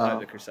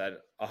the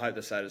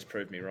Crusaders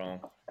prove me wrong.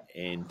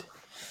 And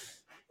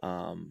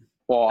I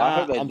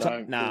hope they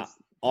don't.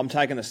 I'm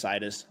taking the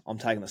Satyrs. I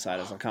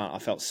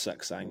felt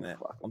sick saying that.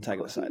 I'm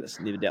taking the Satyrs.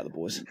 Never doubt the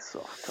boys.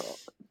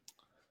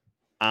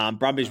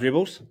 Brumbies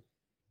Rebels.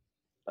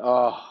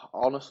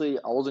 Honestly,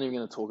 I wasn't even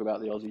going to talk about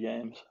the Aussie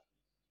games.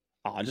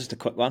 Just a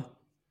quick one.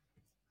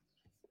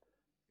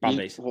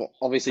 Brumbies.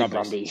 Obviously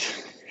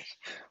Brumbies.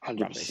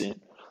 100%.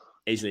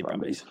 Easily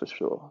Brumbies. For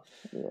sure.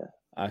 Yeah.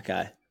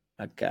 Okay.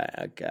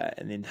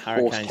 And then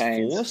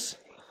Hurricanes Force.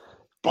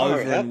 Over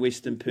in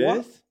Western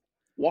Perth.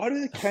 Why do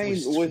the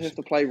Canes always have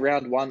to play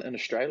round one in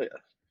Australia?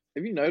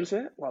 Have you noticed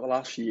that? Like the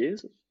last few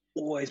years?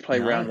 Always play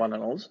round one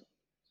in Oz.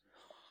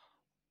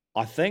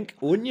 I think,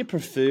 wouldn't you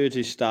prefer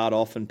to start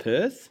off in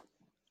Perth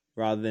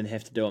rather than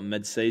have to do it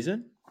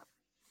mid-season?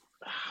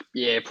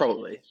 Yeah,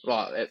 probably.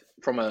 Right,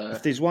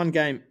 if there's one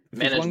game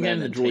in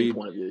the draw,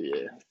 point of view,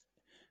 yeah.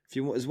 If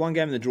there's one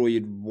game in the draw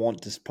you'd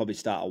want to probably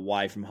start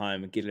away from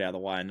home and get it out of the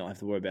way and not have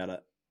to worry about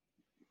it,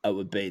 it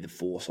would be the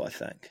Force, I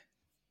think.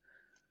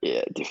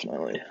 Yeah,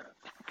 definitely.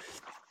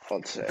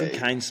 I'd say. The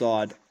Canes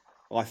side,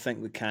 I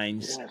think the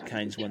Canes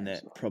win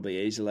that probably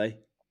easily.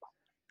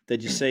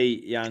 Did you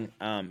see young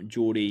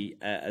Geordie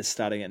is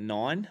starting at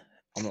 9?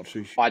 I'm not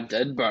too sure. I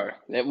did, bro.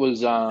 That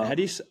was. How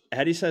do you say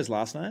his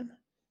last name?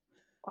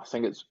 I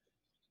think it's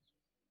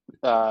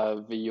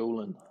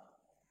Violan.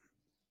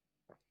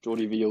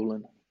 Geordie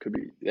Violan. Could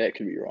be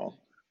wrong.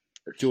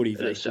 Geordie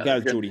V. We'll go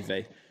with Geordie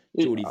V.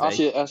 Geordie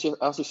V.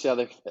 Ask the South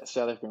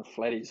African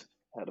flatties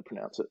how to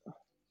pronounce it.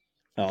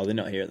 Oh, they're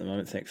not here at the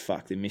moment. Thank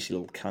fuck. They're messy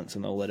little cunts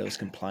and all that. I was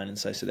complaining,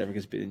 say South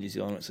Africa's better than New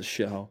Zealand. It's a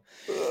shithole.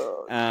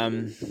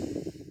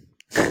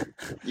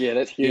 Yeah,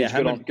 that's huge.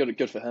 Yeah,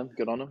 good for him.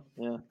 Good on him.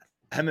 Yeah.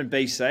 Him and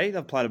BC,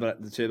 they've played a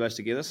bit the Turbos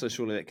together, so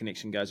surely that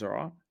connection goes all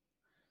right.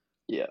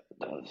 Yeah, it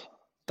does.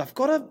 They've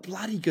got a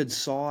bloody good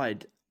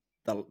side,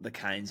 the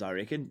Canes, I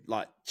reckon.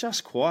 Like,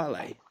 just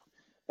quietly.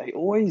 They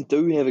always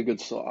do have a good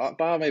side,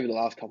 bar maybe the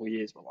last couple of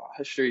years, but like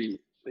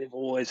history, they've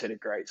always had a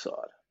great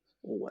side.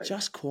 Always.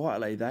 Just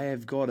quietly, they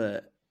have got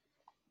a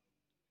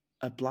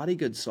bloody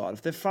good side.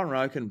 If their front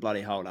row can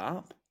bloody hold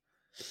up,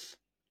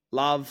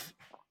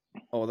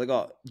 they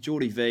got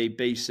Geordie V,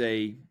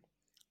 BC,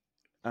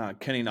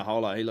 Kenny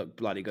Naholo, he looked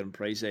bloody good in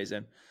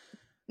pre-season.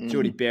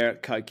 Geordie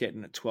Barrett,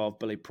 co-captain at 12,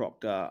 Billy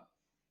Proctor,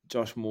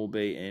 Josh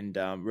Morby, and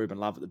Ruben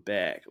Love at the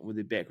back, with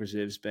their back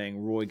reserves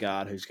being Roy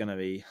Gard, who's going to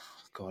be,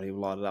 God, he'll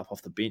light it up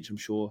off the bench, I'm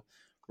sure.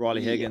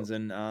 Riley Higgins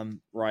and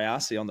Ray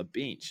Arce on the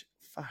bench.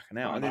 Fucking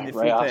hell. And then the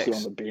Ray Arce fullbacks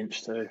on the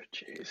bench too.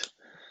 Jeez.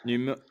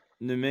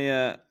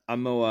 Numia,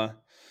 Amua,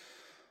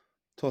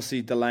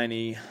 Tossi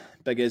Delaney,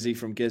 Big Izzy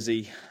from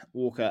Gizzy,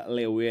 Walker,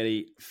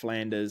 Leoweri,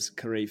 Flanders,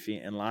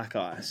 Karifi, and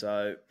Lakai.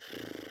 So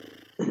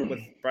with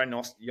Braden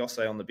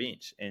Yosse on the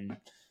bench and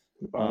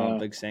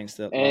big thanks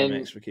to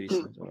Lomax, Rickety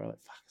Smith. Fuck,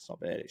 it's not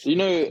bad actually.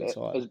 Do you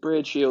know, is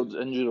Brad Shields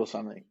injured or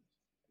something?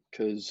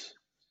 Because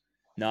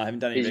no, I haven't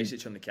done any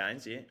research on the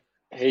Canes yet.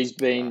 He's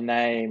been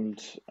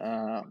named.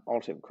 I'll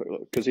have a quick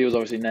look because he was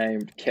obviously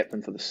named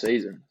captain for the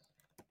season,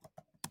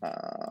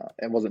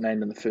 and wasn't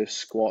named in the first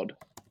squad.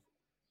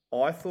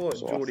 I thought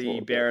Geordie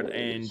Barrett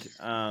and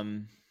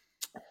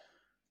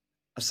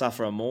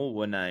Asafa Amor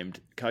were named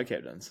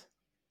co-captains.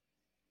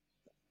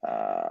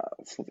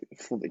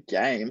 For the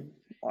game,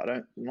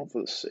 not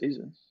for the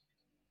season.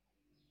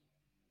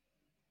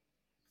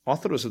 I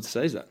thought it was for the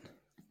season.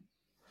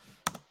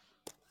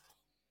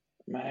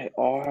 Mate,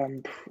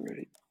 I'm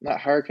pretty. No,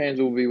 Hurricanes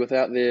will be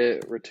without their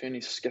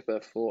returning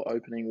skipper for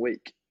opening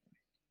week.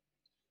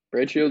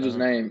 Brad Shields was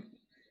named.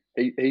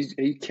 He's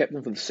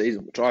captain for the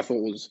season, which I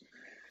thought was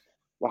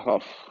like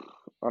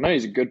I know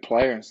he's a good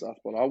player and stuff,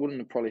 but I wouldn't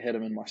have probably had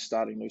him in my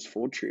starting loose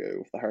forward trio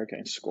with the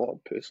Hurricanes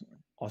squad personally.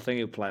 I think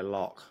he'll play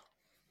lock.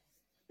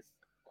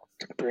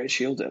 Brad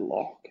Shields at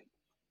lock.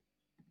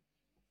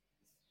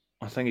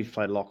 I think he's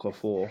played lock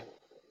before.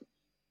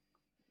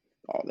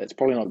 Oh, that's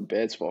probably not a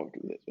bad spot.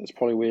 That's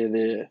probably where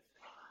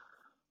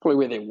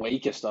they're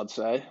weakest, I'd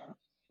say.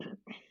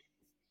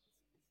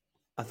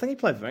 I think he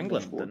played for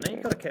England, didn't he?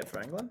 He got a cap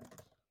for England.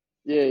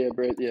 Yeah,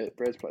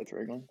 Brad's played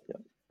for England.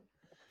 Yeah,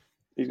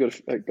 he's got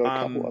a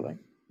couple, I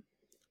think.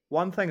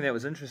 One thing that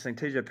was interesting,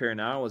 TJ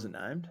Perinara wasn't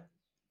named.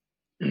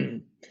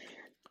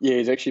 Yeah,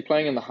 he's actually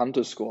playing in the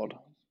Hunters squad.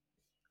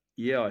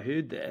 Yeah, I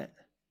heard that.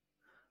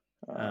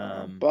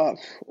 But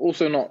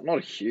also not a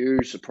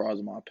huge surprise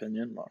in my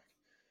opinion. Like,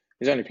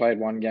 he's only played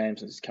one game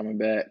since he's coming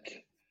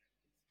back.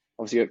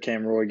 Obviously got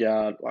Cam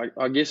Roygaard.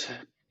 I guess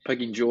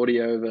picking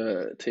Geordie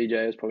over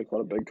TJ is probably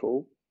quite a big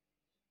call.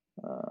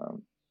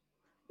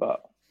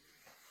 But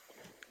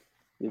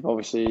you've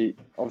obviously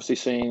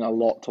seen a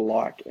lot to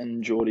like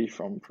in Geordie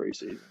from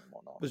pre-season and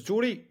whatnot. Is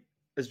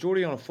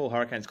Geordie on a full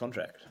Hurricanes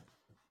contract?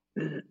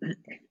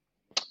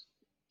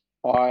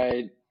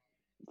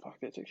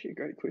 That's actually a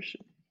great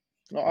question.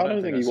 No, I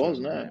don't think he was,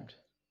 no. Named.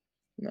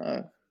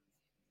 No.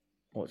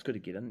 Well, it's good to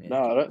get in there.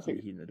 No, I don't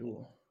think he's in the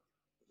door.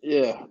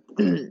 Yeah.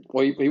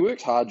 Well, he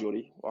works hard,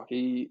 Geordie. Like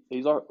he's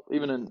like,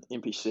 even in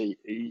NPC,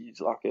 he's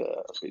like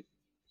he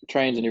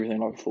trains and everything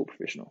like a full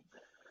professional.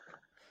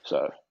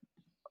 So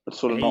it's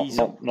sort of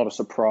not a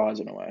surprise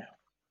in a way.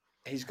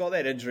 He's got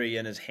that injury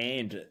in his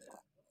hand.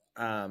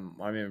 I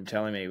remember him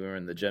telling me we were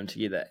in the gym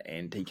together,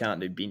 and he can't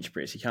do bench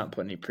press. He can't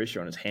put any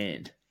pressure on his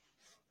hand.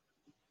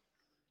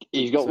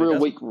 He's got real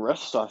weak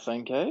wrists, I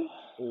think, eh?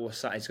 Or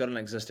so he's got an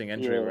existing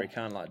injury where he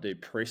can't do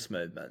press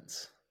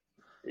movements.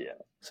 Yeah.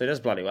 So he does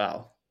bloody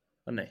well,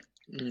 doesn't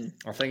he?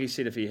 I think he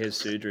said if he has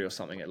surgery or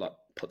something, it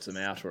puts him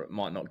out, or it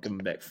might not give him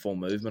back full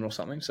movement or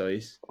something. So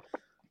he's but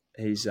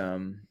he's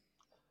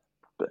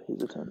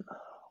a 10.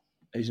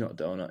 He's not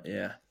doing it.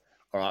 Yeah.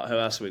 All right. Who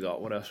else have we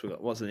got? What else we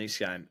got? What's the next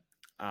game?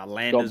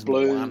 Landers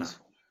Moana.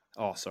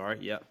 Oh, sorry.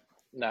 Yep.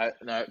 No.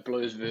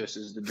 Blues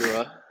versus the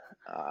Drua,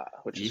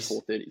 which is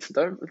 4:30.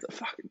 So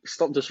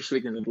stop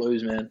disrespecting the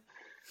Blues, man.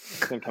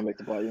 It's gonna come back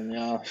to bite you in the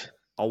ass.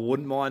 I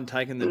wouldn't mind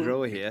taking the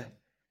Drua here.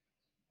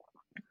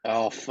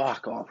 Oh,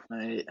 fuck off,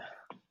 mate.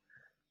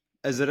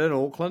 Is it in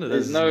Auckland?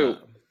 It's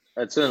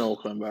in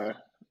Auckland, bro.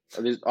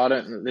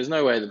 There's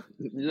no way the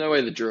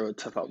Drua would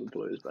tip up the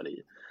Blues,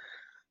 buddy.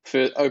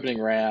 For opening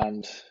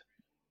round,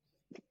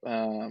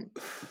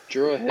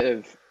 Drua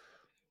have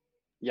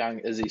young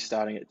Izzy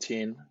starting at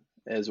 10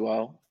 as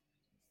well.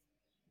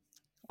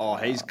 Oh,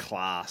 he's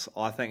class.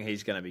 I think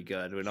he's going to be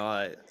good. When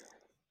I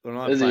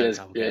Izzy played is,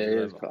 a couple games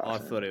with him, class, I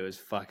thought he was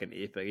fucking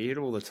epic. He had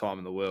all the time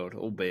in the world,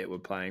 albeit we're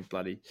playing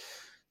bloody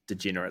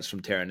degenerates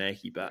from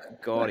Taranaki,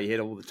 but God, he had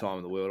all the time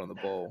in the world on the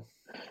ball.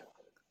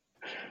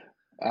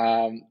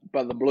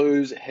 But the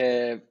Blues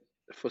have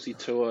Fusi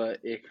Tua,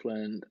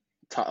 Eklund,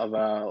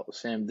 Ta'avale,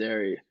 Sam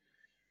Derry,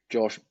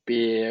 Josh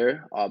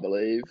Bear, I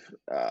believe,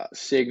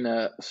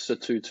 Segna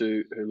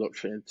Satutu, who looked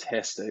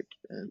fantastic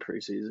in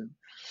preseason,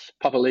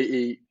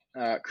 Papali'i,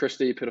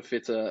 Christie,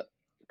 Pitafeta,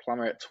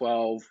 Plummer at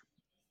 12.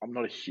 I'm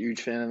not a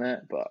huge fan of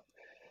that, but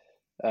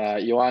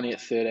Ioane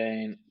at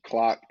 13,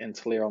 Clark and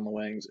Taylor on the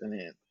wings, and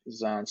then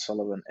Zahn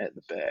Sullivan at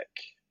the back.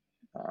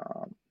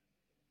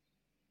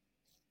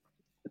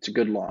 It's a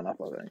good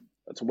lineup, I think.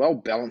 It's a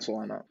well-balanced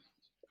lineup.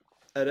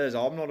 It is.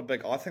 I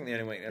think the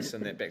only weakness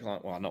in that back line,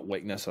 well, not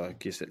weakness, I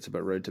guess that's a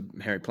bit rude to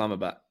Harry Plummer,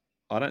 but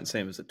I don't see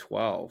him as a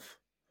 12.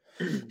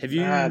 Have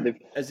you? How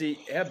big is he?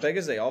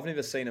 I've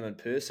never seen him in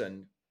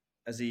person.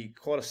 Is he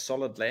quite a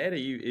solid lad?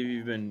 Have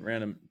you been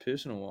around him in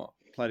person or what?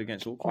 Played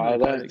against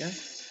Auckland? I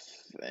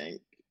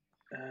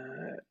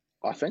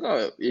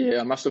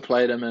must have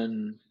played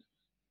him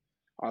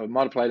I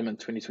might have played him in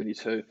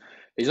 2022.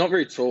 He's not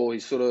very tall.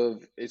 He's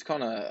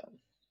kind of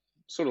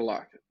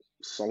like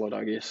solid,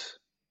 I guess.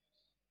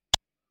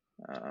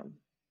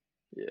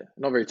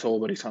 Not very tall,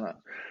 but he's kind of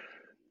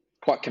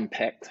quite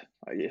compact,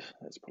 I guess.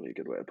 That's probably a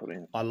good way of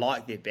putting it. I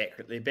like their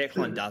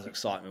backline does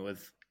excite me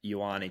with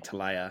Ioane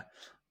Talea.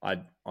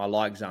 I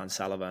like Zan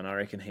Sullivan. I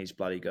reckon he's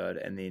bloody good.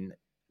 And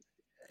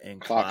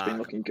Clark's been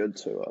looking good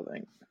too, I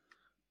think.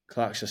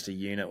 Clark's just a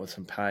unit with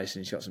some pace,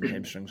 and he's got some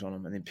hamstrings on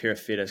him. And then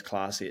Perifeta's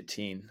classy at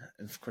 10.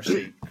 And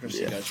Chrissy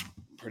goes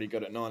pretty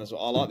good at 9 as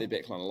well. I like their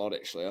backline a lot,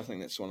 actually. I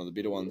think that's one of the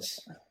better ones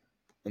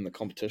in the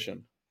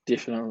competition.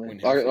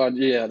 Definitely.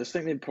 I just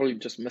think they're probably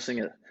just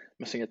missing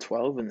a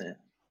 12 in there.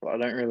 But I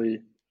don't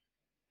really...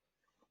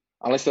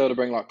 Unless they were to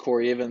bring like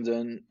Corey Evans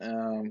in,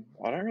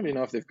 I don't really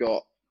know if they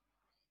don't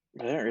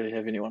really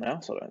have anyone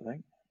else, I don't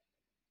think.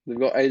 They've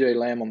got AJ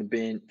Lamb on the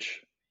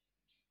bench.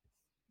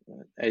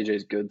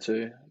 AJ's good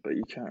too, but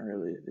you can't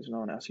really... There's no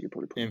one else you could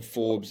probably put. And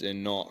Forbes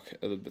and Knock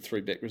are the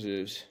 3 back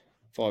reserves.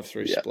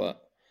 5-3 split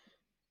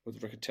with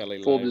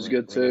Riccatelli. Forbes is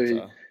good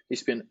too. He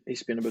spent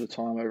a bit of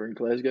time over in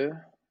Glasgow.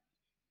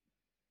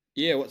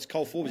 Yeah, what's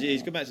Cole Forbes? Yeah,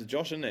 he's good mates with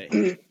Josh, isn't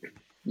he?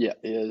 Yeah,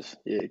 he is.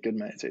 Yeah, good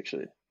mates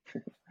actually.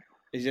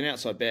 He's an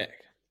outside back.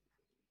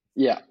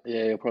 Yeah,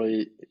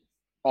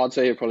 I'd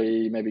say he'll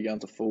probably maybe go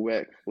into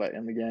fullback late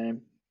in the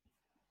game.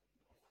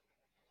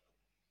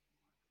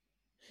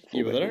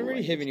 Yeah, but they don't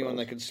really have anyone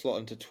that can slot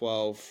into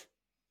 12.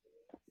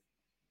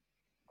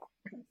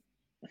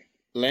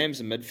 Lamb's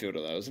a midfielder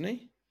though, isn't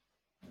he?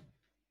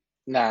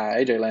 Nah,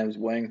 AJ Lamb's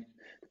wing.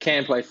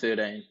 Can play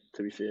 13,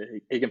 to be fair.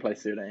 He can play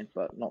 13,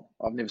 but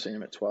I've never seen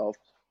him at 12.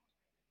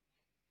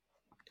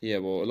 Yeah,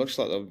 well, it looks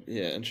like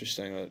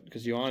interesting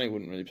because Ioane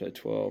wouldn't really play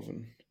 12.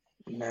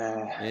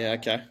 Nah. Yeah,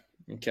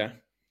 okay.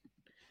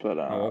 But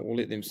we'll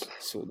let them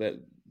sort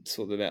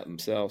that out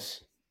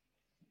themselves.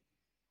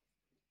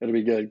 It'll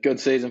be good.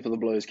 Good season for the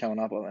Blues coming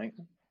up, I think.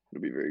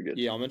 It'll be very good.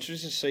 Yeah, I'm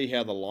interested to see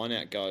how the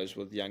line-out goes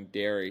with young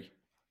Derry.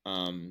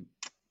 And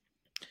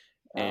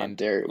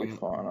Derry will be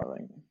fine, I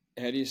think.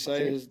 How do you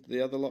say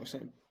the other lock's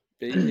name?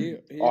 B?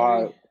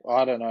 I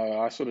don't know.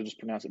 I sort of just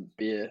pronounce it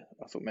beer.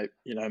 I thought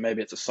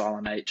maybe it's a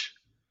silent H.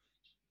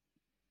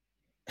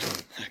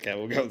 Okay,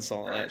 we'll go with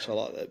silent H. I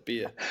like that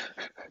beer.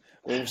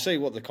 We'll see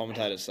what the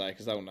commentators say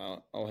because they'll know it.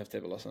 I'll have to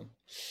have a listen.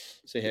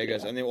 See how it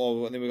goes. And then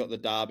we've got the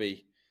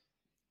derby,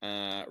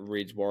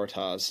 Reds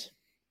Waratahs.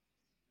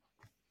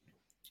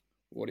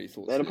 What are your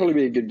thoughts? That'll probably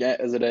be a good game.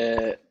 Is it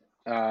a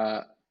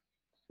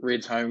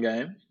Reds home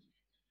game?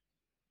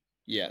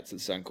 Yeah, it's at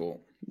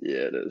Suncorp.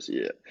 Yeah, it is.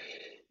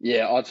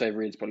 Yeah. I'd say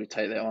Reds probably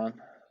take that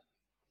one.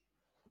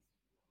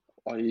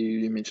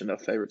 You mentioned our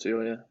favourites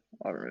earlier.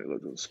 I haven't really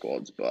looked at the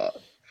squads, but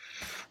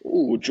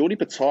Jordy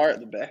Patara at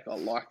the back. I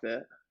like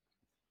that.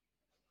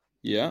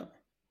 Yeah.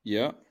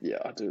 Yeah,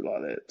 I do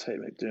like that. Tate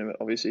McDermott.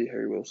 Obviously,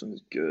 Harry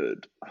Wilson's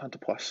good. Hunter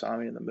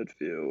Paisami in the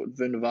midfield.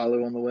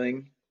 Vunivalu on the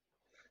wing.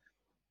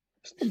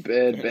 It's not a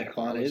bad back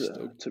line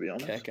either, to be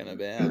honest. Kicking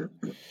about.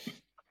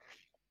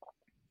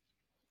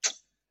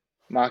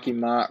 Marky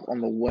Mark on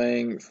the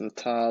wing for the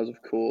Tars,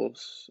 of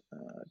course.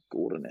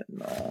 Gordon at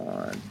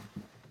 9.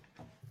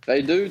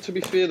 They do, to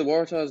be fair, the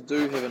Waratahs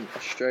do have an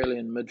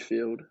Australian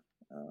midfield.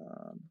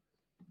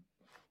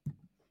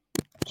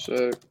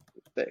 So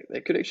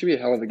that could actually be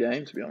a hell of a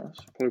game, to be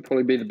honest.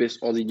 Probably be the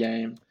best Aussie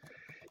game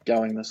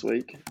going this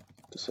week,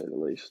 to say the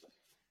least.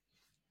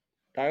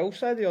 They all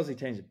say the Aussie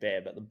teams are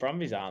bad, but the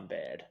Brumbies aren't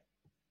bad.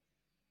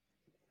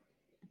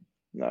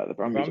 No, the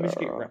Brumbies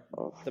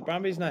the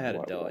Brumbies know how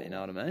to do it, you know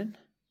what I mean?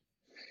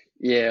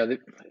 Yeah, they've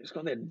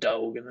got that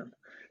dog in them.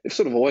 They've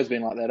sort of always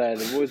been like that, eh?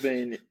 They've always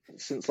been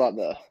since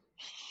the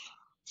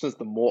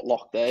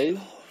Mortlock days.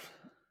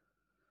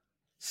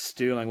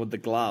 Sterling with the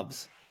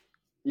gloves.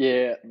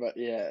 Yeah, but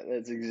yeah,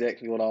 that's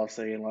exactly what I was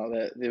saying. Like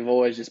that, they've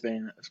always just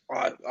been.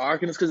 I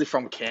reckon it's because they're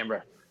from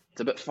Canberra.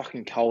 It's a bit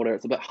fucking colder.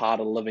 It's a bit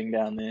harder living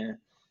down there.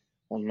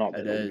 Well, not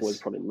that the boys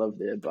probably live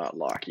there, but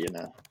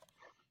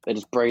they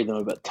just breed them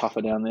a bit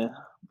tougher down there.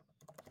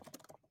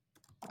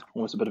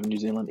 Almost a bit of a New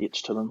Zealand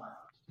itch to them.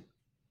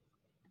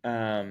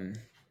 Yeah,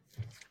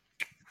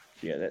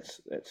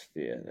 that's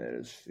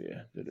fair.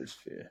 That is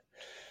fair.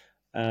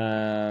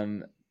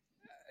 Are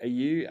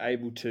you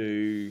able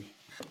to?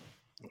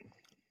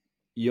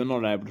 You're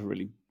not able to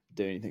really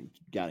do anything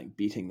regarding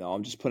betting, though. I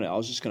was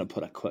just going to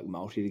put a quick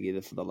multi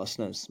together for the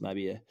listeners.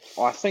 Maybe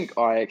I think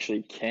I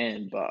actually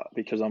can, but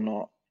because I'm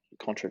not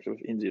contracted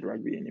with NZ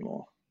Rugby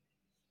anymore.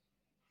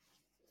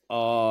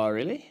 Oh,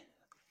 really?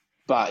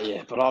 But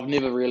I've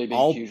never really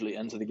been hugely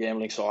into the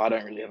gambling, so I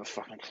don't really have a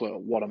fucking clue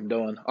what I'm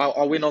doing.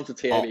 I went on to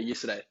TAB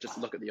yesterday just to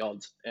look at the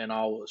odds, and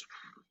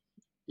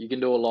you can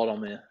do a lot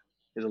on there.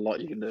 There's a lot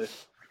you can do.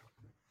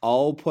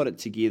 I'll put it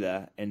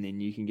together, and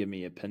then you can give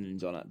me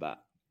opinions on it.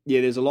 But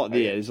yeah, there's a lot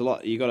there. There's a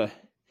lot you gotta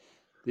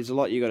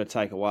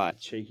take away.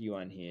 Cheeky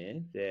one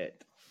here that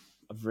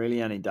I've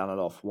really only done it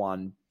off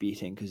one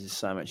betting because there's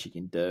so much you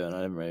can do, and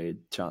I didn't really have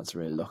a chance to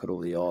really look at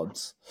all the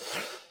odds.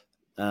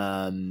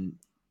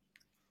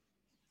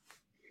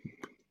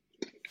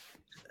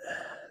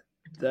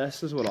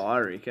 This is what I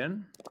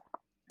reckon.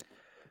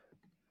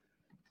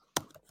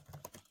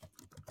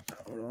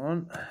 Hold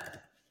on.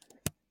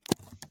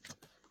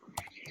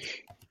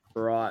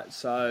 Right,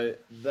 so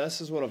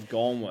this is what I've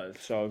gone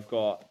with. So I've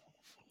got...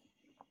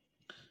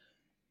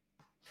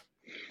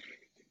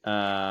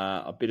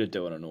 I better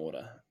do it in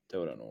order.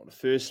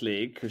 First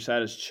leg,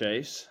 Crusaders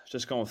Chiefs. I've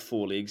just gone with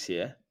 4 legs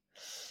here.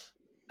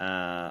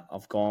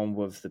 I've gone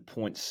with the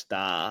point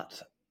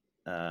start.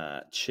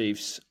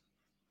 Chiefs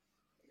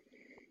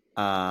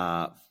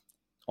on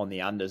the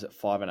unders at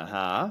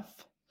 5.5,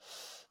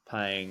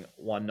 paying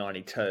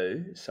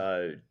 192.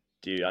 So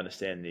do you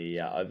understand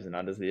the overs and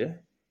unders there?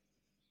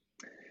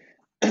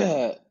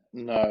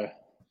 No.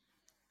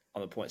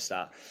 On the point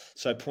start.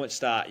 So point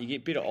start, you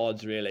get better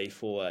odds really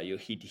for your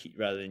head-to-head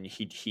rather than your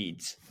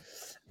head-to-heads.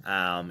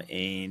 And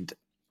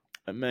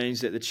it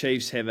means that the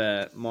Chiefs have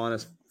a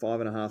minus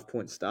 5.5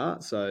 point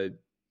start. So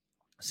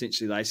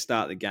essentially they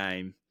start the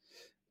game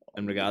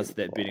in regards to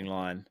that betting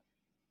line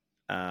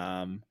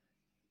at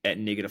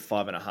negative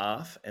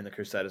 5.5, and the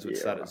Crusaders would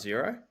start at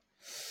 0.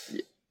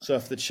 Yeah. So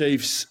if the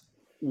Chiefs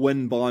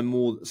win by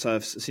more,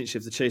 essentially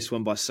if the Chiefs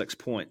win by 6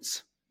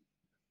 points,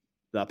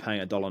 they're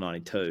paying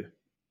 $1.92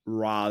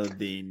 rather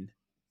than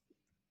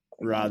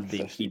head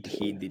to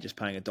head. They're just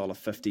paying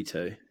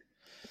 $1.52.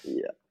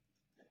 Yeah.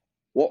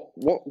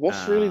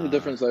 What's really the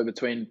difference though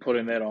between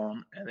putting that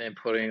on and then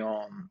putting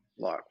on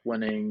like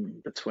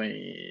winning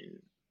between?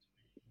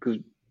 Because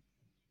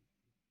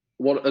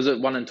what is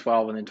it? 1 and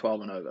 12 and then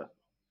 12 and over.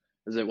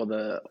 Is that what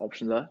the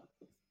options are?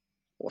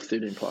 Or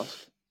 13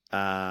 plus?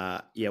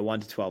 1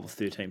 to 12 or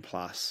 13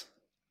 plus.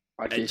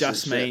 It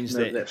just means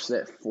that's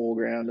that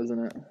foreground,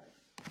 isn't it?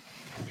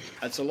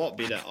 It's a lot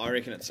better. I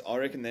reckon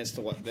that's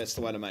the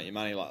way to make your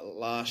money. Like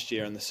last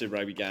year in the Super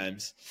Rugby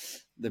games,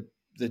 the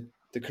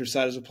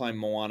Crusaders were playing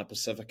Moana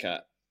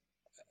Pacifica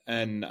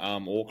in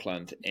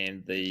Auckland,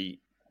 and the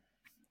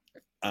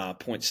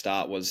point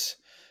start was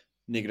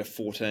negative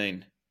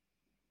 14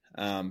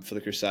 for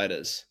the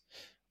Crusaders.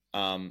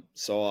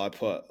 So I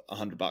put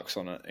 $100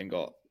 on it and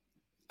got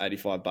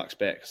 $85 back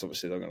because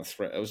obviously they're going to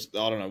threat. I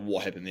don't know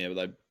what happened there,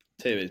 but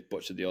TV's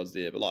butchered the odds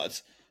there.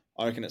 But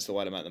I reckon it's the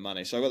way to make the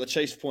money. So I got the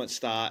Chiefs point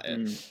start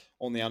on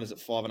the unders at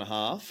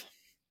 5.5,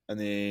 and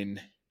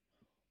then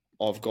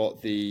I've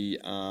got the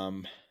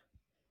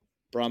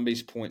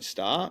Brumbies point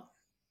start,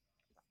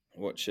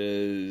 which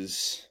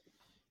is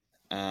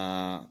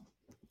on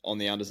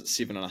the unders at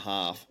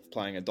 7.5,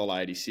 playing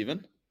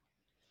 $1.87.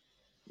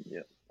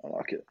 Yeah, I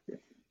like it.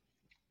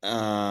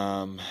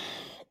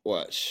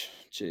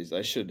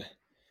 They should.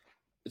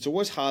 It's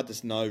always hard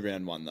to know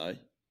round one though.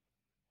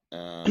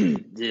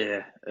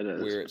 Yeah, it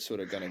is. Where it's sort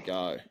of going to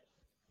go.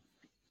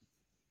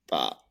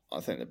 But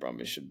I think the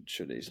Brumbies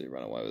should easily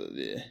run away with it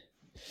there.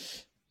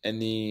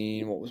 And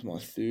then, what was my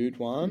third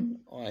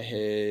one? I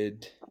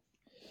had...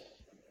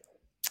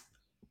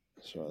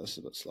 Sorry, this is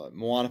a bit slow.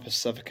 Moana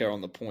Pacifica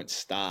on the point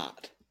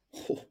start.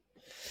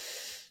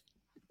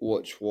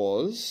 Which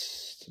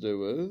was to do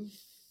with...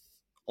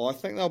 I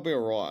think they'll be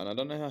all right, and I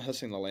don't know how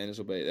hissing the Landers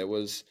will be. There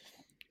was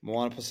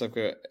Moana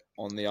Pacifica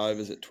on the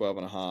overs at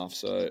 12.5,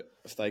 so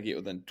if they get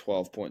within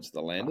 12 points of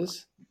the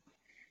Landers.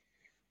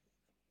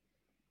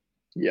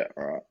 Yeah,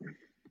 right.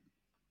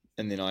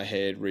 And then I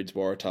had Reds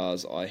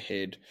Waratahs. I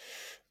had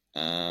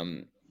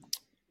the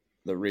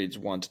Reds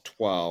 1 to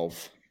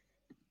 12.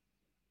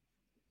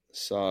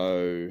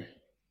 So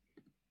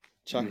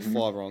chuck a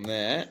fiver on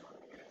that.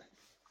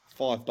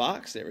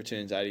 $5, that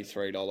returns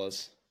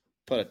 $83.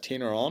 Put a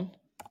tenner on.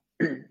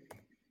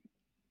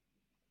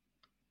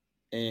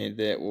 And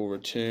that will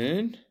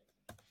return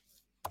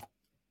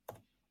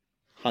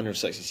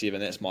 167.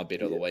 That's my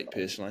bet of the week,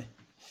 personally.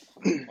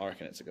 I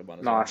reckon it's a good one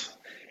as nice. well.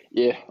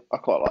 Yeah, I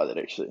quite like that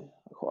actually.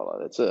 I quite like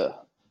that.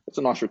 It's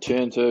a nice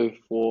return too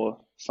for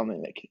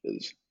something that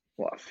is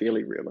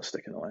fairly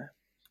realistic in a way.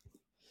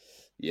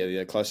 Yeah,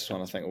 the closest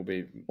one I think will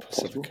be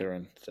Pacifica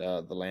and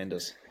the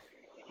Landers.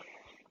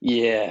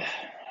 Yeah,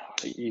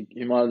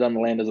 you might have done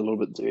the Landers a little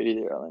bit dirty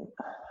there, I think.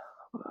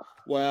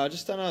 Well, I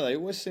just don't know. They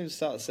always seem to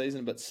start the season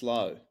a bit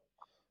slow.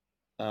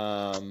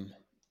 But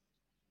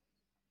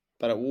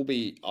it will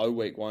be O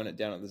week, won't it,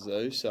 down at the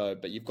zoo? So,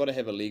 but you've got to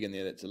have a leg in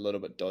there that's a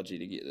little bit dodgy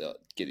to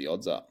get the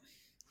odds up.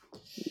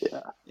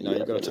 Yeah,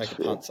 you've got to take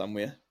a punt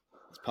somewhere.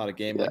 It's part of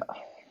gambling.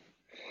 Yeah.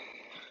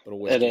 But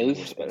always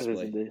gamble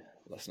responsibly,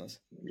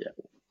 listeners. Yeah,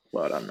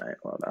 well done, mate.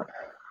 Well done.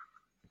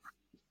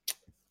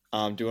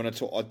 Do you want to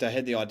talk? I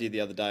had the idea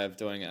the other day of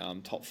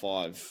doing top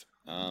 5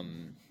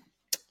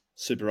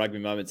 Super Rugby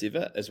moments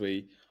ever,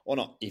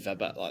 not ever,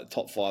 but like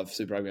top 5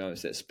 Super Rugby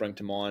moments that spring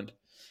to mind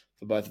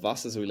for both of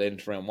us as we lead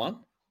into round 1.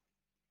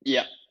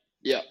 Yeah.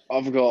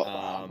 I've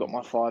got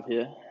my 5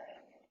 here.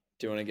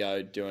 Do you want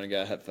to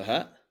go hit for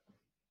hit?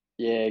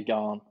 Yeah, go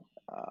on.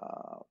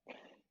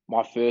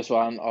 My first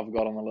one I've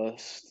got on the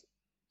list.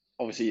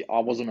 Obviously, I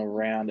wasn't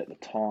around at the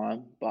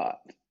time,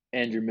 but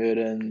Andrew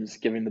Murden's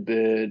giving the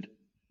bird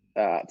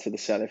to the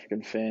South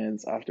African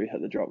fans after he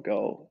hit the drop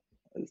goal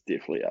is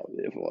definitely up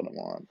there for one of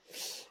mine.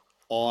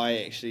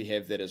 I actually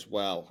have that as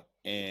well,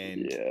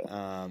 and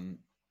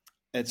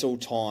it's all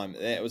time.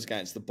 That was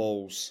against the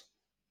Bulls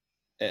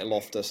at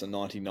Loftus in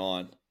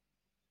 '99.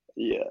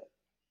 Yeah,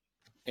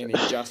 and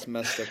he just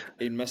missed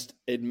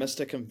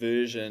a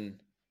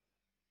conversion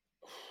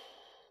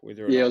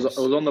whether or Yeah, not it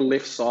was on the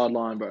left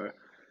sideline, bro.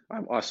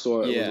 I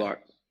saw it. It was Yeah.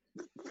 like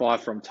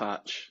 5 from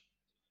touch,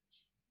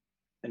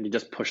 and he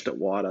just pushed it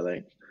wide, I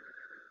think.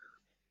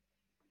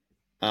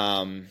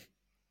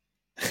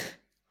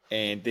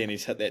 And then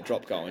he's hit that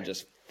drop goal and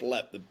just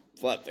flipped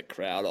the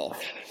crowd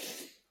off.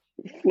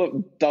 Flip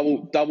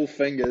double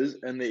fingers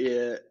in the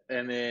air,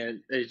 and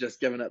then he's just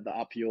giving it the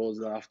up yours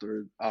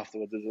afterwards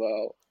as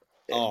well.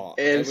 Oh,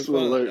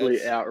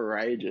 absolutely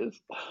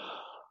outrageous.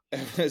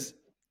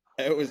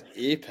 It was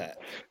epic.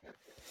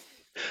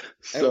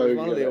 So it was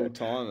one good. of the old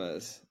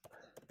timers.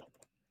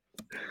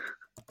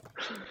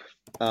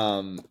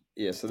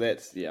 Yeah, so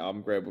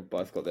I'm glad we've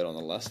both got that on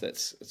the list.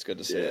 It's good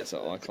to see. That's an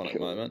iconic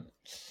moment.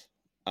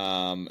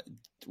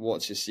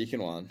 What's your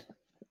second one?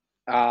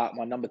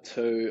 My number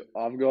 2,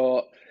 I've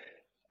got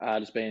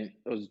being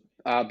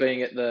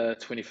at the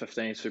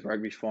 2015 Super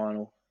Rugby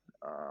final.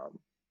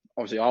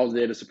 Obviously, I was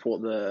there to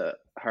support the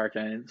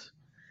Hurricanes,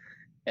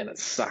 and it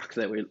sucked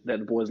that the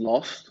boys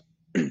lost.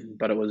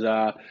 But it was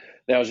that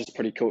was just a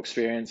pretty cool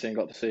experience, and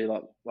got to see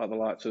like the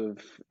likes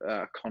of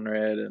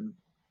Conrad and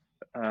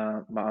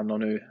Martin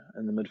Nonu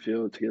in the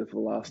midfield together for the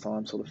last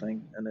time, sort of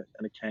thing, in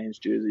a Canes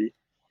jersey.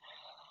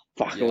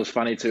 It was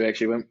funny too.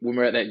 Actually, when we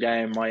were at that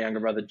game, my younger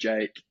brother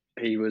Jake,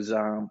 he was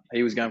going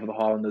for the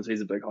Highlanders.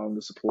 He's a big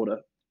Highlanders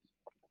supporter.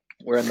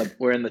 We're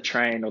in the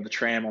train or the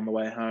tram on the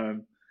way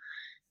home,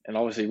 and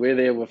obviously we're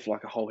there with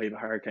like a whole heap of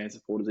Hurricane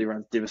supporters.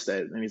 Everyone's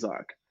devastated, and he's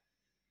like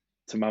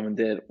to mum and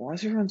dad, "Why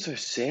is everyone so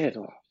sad?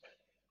 Like,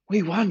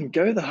 we won.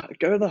 Go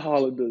the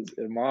Highlanders."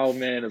 And my old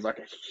man is like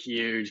a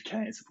huge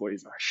Cane supporter.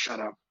 He's like, "Shut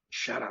up,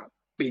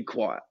 be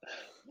quiet."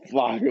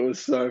 Fuck, it was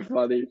so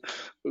funny.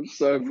 He's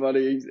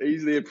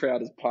there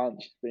proud as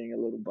punch, being a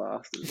little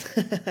bastard.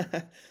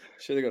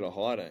 Should have got a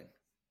hiding.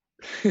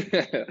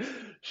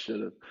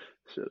 Should have.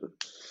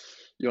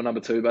 Your number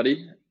 2,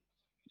 buddy?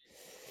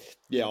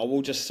 Yeah, I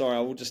will just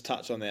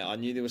touch on that. I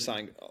knew there was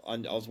something. I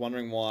was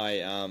wondering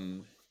why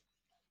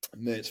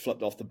Mertz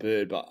flipped off the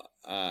bird, but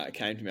it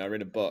came to me. I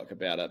read a book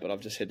about it, but I've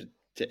just had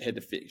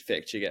to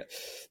fact check it.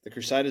 The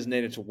Crusaders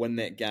needed to win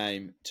that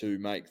game to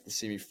make the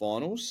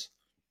semi-finals,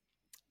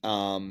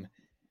 and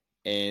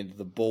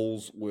the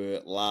Bulls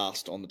were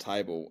last on the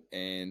table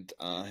and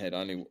had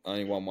only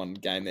won one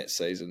game that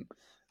season.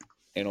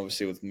 And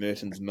obviously with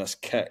Merton's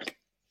missed kick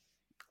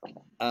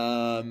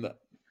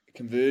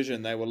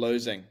conversion, they were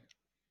losing,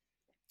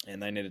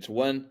 and they needed to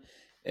win.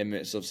 And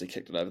Mertz obviously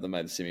kicked it over. They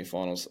made the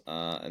semi-finals,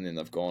 and then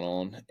they've gone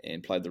on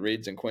and played the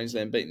Reds in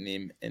Queensland, beaten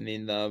them, and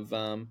then they've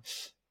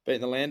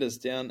beaten the Landers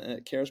down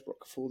at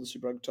Carisbrook for the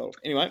Super Rugby title.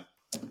 Anyway,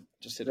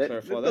 just had to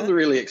clarify that. Doesn't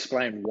really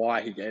explain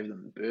why he gave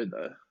them the bird,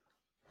 though.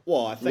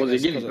 Well, I think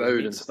was he getting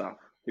booed and stuff?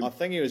 I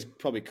think he was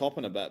probably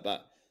copping a bit,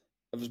 but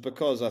it was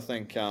because I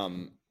think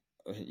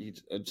he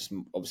just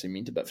obviously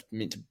meant a bit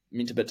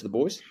to the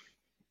boys.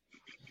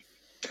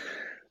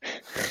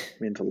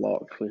 Meant a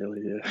lot,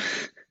 clearly, yeah.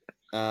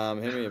 How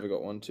many have I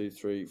got? 1, 2,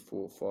 3,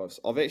 4, 5.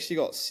 I've actually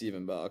got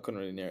 7, but I couldn't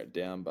really narrow it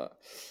down. But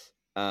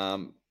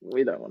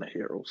we don't want to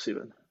hear all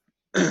 7.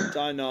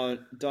 don't know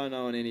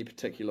in any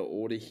particular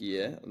order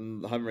here.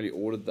 I haven't really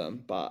ordered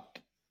them, but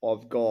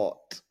I've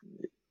got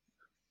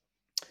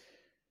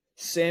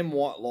Sam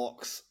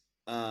Whitelock's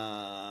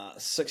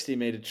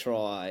 60-metre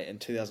try in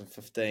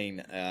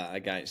 2015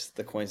 against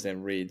the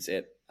Queensland Reds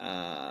at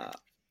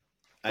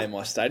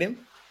AMI Stadium.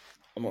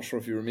 I'm not sure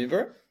if you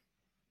remember it.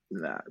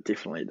 Nah,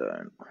 definitely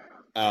don't.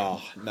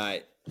 Oh,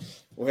 mate.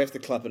 We'll have to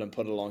clip it and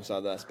put it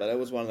alongside this, but it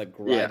was one of the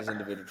greatest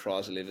individual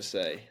tries you'll ever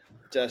see.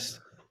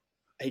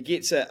 He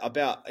gets it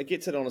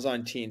on his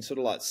own 10, sort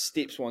of like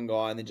steps one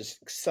guy and then just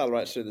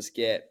accelerates through this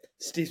gap,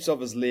 steps off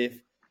his left,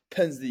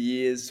 pins the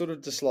ears, sort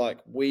of just like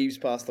weaves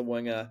past the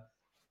winger,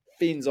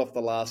 fends off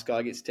the last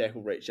guy, gets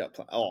tackled, reach up.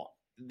 Oh,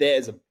 that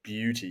is a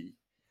beauty.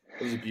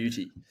 It was a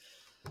beauty.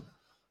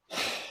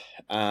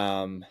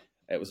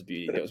 It was a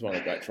beauty. That was one of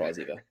the great tries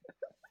ever.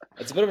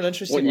 It's a bit of an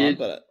interesting one,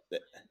 but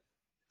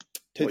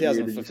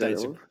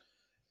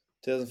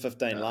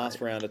 2015,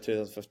 last round of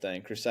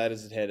 2015.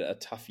 Crusaders had a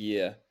tough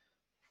year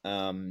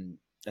in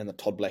the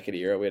Todd Blackett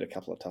era. We had a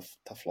couple of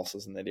tough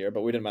losses in that era,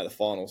 but we didn't make the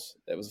finals.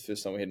 That was the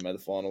first time we hadn't made the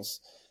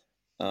finals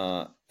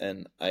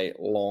in a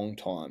long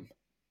time.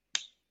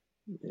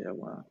 Yeah,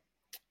 wow.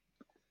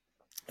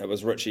 It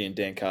was Richie and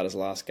Dan Carter's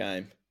last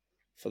game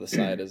for the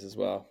Satyrs as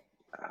well.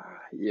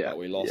 Yeah, but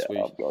we lost.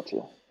 Yeah, I've got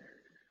you.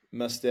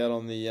 Missed out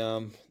on the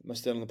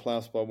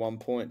playoffs by 1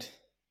 point,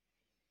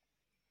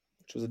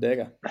 which was a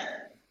dagger.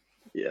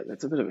 Yeah,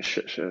 that's a bit of a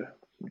shit show.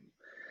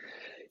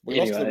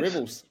 We lost to the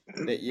Rebels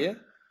that year.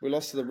 We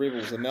lost to the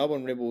Rebels, the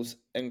Melbourne Rebels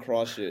in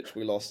Christchurch.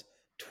 We lost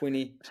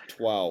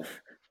 20-12.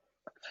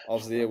 I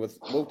was there with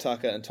Will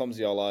Tucker and Tom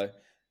Ziolo,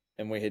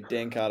 and we had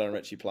Dan Carter and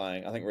Richie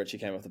playing. I think Richie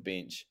came off the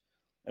bench,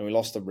 and we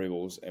lost the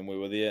Rebels, and we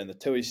were there in the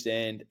Tui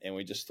stand, and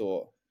we just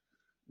thought,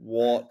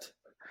 what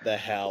the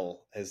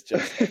hell has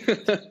just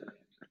happened?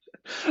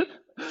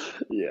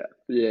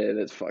 Yeah,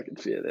 that's fucking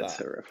fair. That's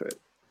horrific.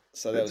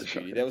 So that was a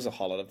beauty. That was a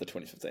highlight of the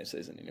 2015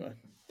 season, anyway.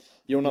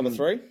 Your number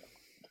 3?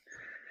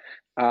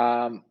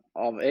 I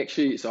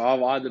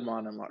did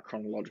mine in like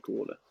chronological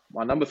order.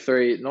 My number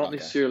 3, not Okay.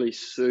 necessarily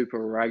Super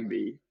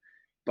Rugby,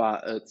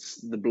 but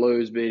it's the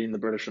Blues beating the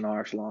British and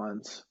Irish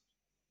Lions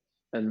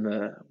when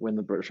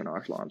the British and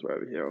Irish Lions were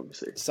over here,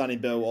 obviously. Sonny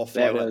Bill That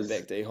offload out was the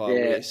back to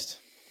Ehigh West.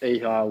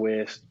 Ehigh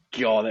West.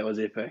 God, that was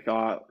epic.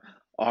 I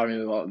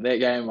remember that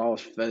game. I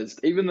was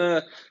fizzed. Even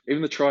the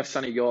try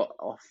Sonny got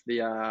off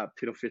the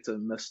Peter Feta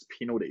missed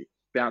penalty,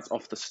 bounced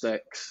off the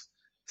sticks.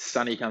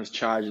 Sonny comes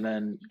charging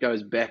in,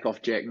 goes back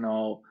off Jack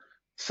Noel.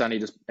 Sonny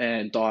just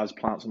dives,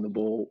 plants on the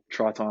ball.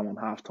 Try time on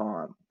half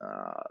time.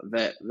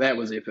 That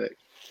was epic.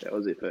 That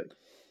was epic.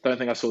 Don't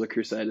think I saw the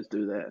Crusaders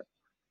do that.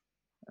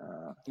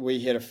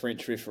 We had a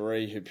French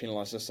referee who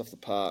penalised us off the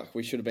park.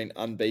 We should have been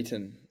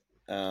unbeaten.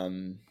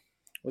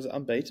 Was it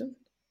unbeaten?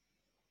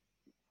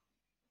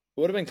 It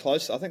would have been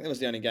close. I think that was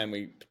the only game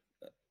we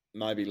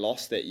maybe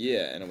lost that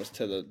year, and it was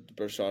to the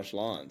British Irish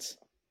Lions.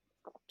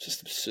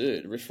 Just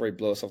absurd. The referee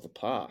blew us off the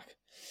park.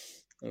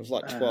 It was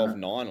like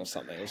 12-9 or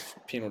something. It was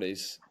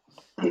penalties.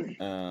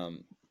 Yeah,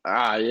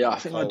 I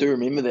think I do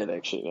remember that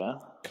actually. Yeah.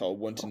 Cold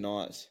winter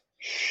nights.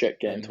 Shit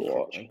game to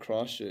watch. In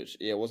Christchurch.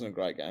 Yeah, it wasn't a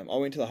great game. I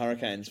went to the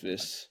Hurricanes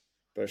versus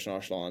British and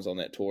Irish Lions on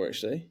that tour,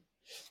 actually.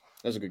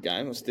 That was a good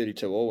game. It was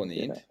 32-all in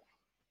the end.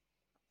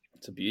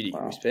 It's a beauty.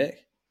 Wow.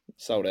 Respect.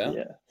 Sold out.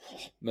 Yeah.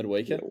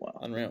 Midweeker. Yeah, wow.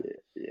 Unreal.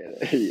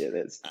 Yeah,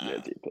 that's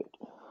epic.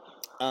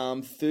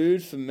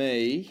 Third for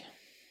me,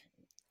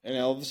 and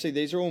obviously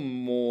these are all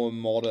more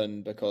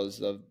modern because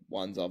of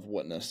ones I've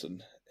witnessed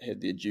and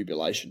had the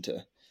jubilation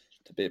to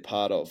be a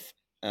part of.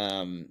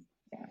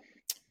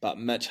 But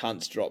Mitch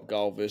Hunt's drop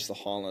goal versus the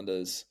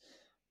Highlanders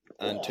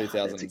in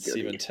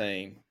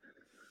 2017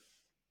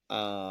 at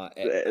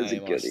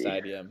AMI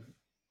Stadium.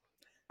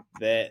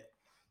 That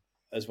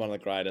is one of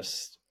the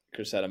greatest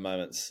Crusader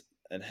moments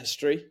in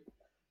history.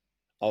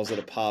 I was at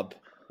a pub.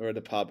 We're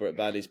at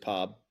Bailey's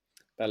Pub,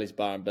 Bailey's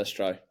Bar and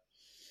Bistro.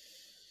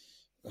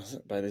 Was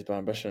it Bailey's Bar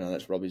and Bistro? No,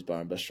 that's Robbie's Bar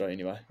and Bistro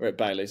anyway. We're at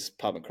Bailey's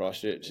Pub in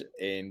Christchurch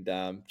and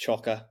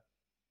Chocker.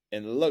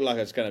 And it looked like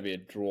it's going to be a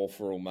draw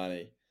for all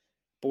money.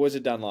 Boys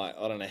had done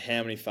I don't know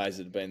how many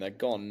phases it had been. They'd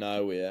gone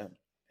nowhere.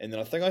 And then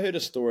I think I heard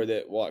a story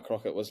that White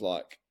Crockett was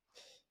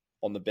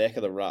on the back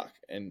of the ruck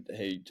and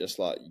he just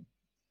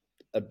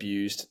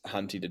abused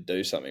Hunty to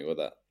do something with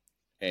it.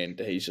 And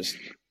he's just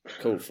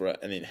called for it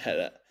and then hit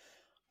it.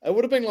 It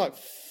would have been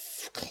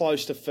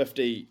close to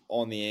 50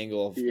 on the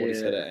angle of what he's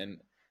hit it.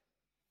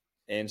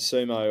 And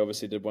Sumo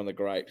obviously did one of the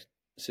great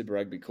Super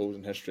Rugby calls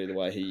in history, the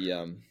way he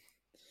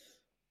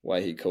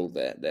called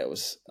that. That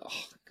was,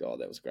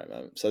 that was a great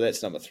moment. So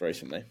that's number 3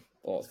 for me.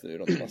 Or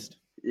third on the list.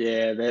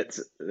 Yeah, that's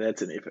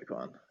an epic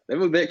one.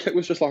 That kick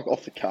was just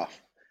off the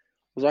cuff.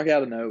 It was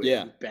out of nowhere.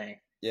 Yeah. Bang.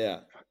 Yeah.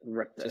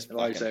 Ripped it. Just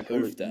Like I said,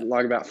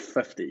 about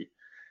 50.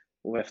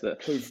 We might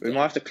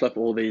have to clip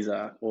all these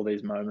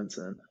moments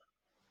in.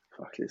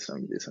 Fuck, there's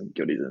some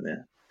goodies in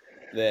there.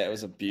 That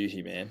was a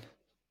beauty, man.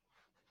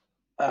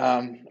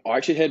 I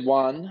actually had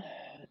one.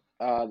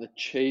 The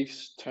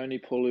Chiefs, Tony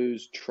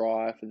Pulu's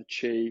try for the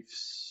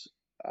Chiefs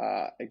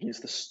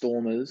against the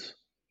Stormers.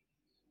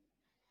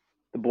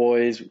 The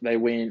boys, they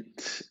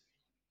went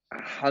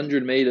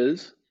 100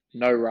 meters,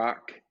 no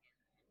ruck,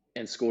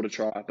 and scored a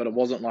try. But it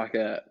wasn't like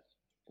a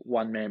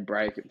one-man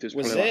break. It was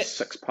probably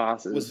 6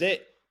 passes.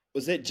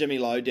 Was that Jimmy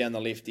Lowe down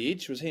the left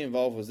edge? Was he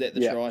involved? Was that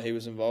the try he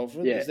was involved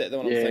with? Is that the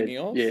one I'm thinking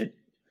of? Yeah,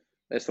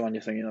 that's the one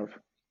you're thinking of.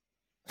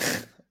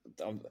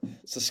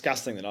 It's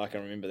disgusting that I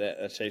can remember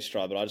that Chiefs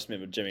try, but I just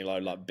remember Jimmy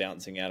Lowe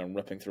bouncing out and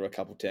ripping through a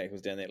couple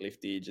tackles down that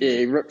left edge. Yeah,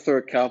 he ripped through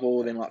a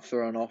couple, then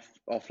threw an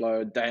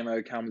offload.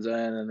 Damo comes in,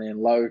 and then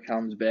Lowe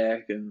comes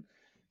back, and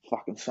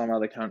fucking some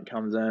other cunt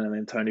comes in, and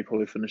then Tony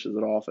Pulu finishes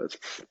it off. It's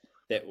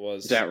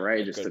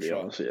outrageous, to be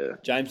honest. Yeah,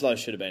 James Lowe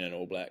should have been an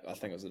All Black. I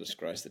think it was a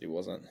disgrace that he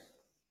wasn't.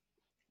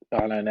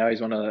 I know. Now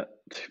he's one of the,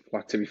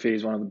 to be fair,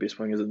 he's one of the best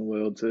wingers in the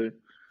world too.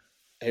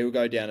 He will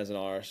go down as an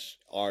Irish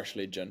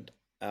legend,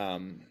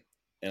 and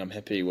I'm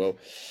happy he will.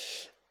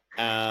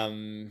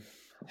 Him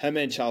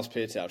and Charles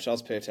Pertell.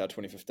 Charles Pertell,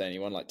 2015, he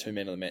won 2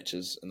 men of the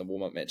matches in the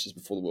warm-up matches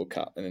before the World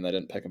Cup, and then they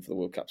didn't pick him for the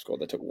World Cup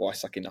squad. They took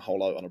Waisaki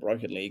Naholo on a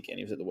broken leg, and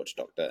he was at the Witch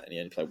Doctor, and he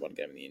only played 1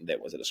 game in the end.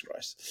 That was a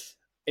disgrace.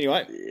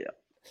 Anyway,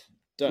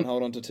 don't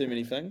hold on to too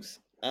many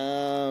things.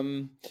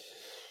 Number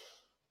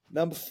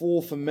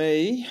 4 for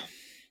me,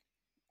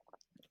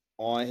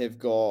 I have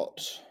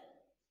got...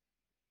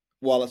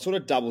 Well, it sort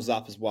of doubles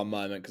up as one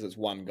moment because it's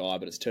one guy,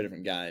 but it's 2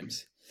 different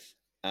games.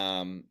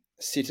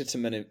 Seta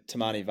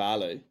Tamani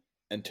Valu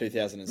in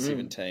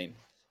 2017.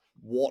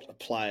 What a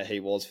player he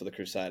was for the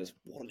Crusaders.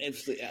 What an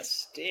absolutely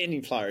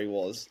outstanding player he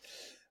was.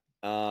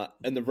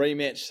 In the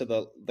rematch to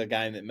the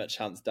game that Mitch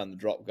Hunt's done the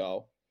drop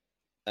goal.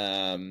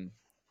 In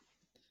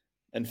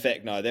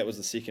fact, no, that was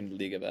the second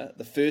leg of it.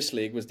 The first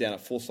leg was down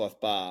at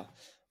Forsyth Bar,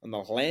 and the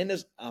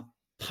Landers are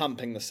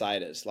pumping the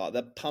Satyrs.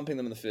 They're pumping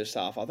them in the first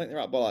half. I think they're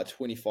up by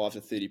 25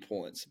 to 30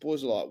 points. The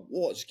boys are like,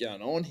 what's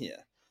going on here?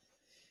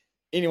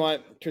 Anyway,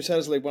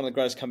 Crusaders lead one of the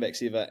greatest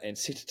comebacks ever, and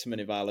Seta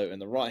Tamanivalu in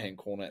the right-hand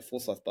corner at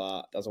Forsyth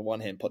Bar does a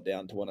one-hand put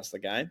down to win us the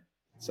game.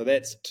 So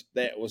that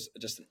was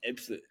just an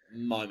absolute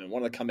moment,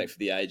 one of the comebacks for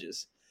the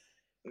ages.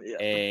 Yeah.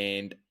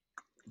 And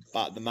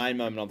But the main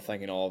moment I'm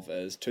thinking of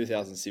is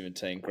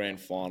 2017 Grand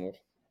Final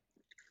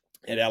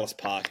at Ellis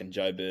Park in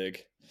Joburg.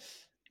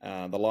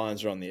 The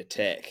Lions are on the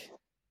attack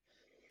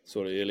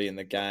sort of early in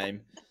the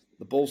game.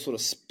 The ball sort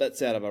of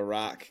spits out of a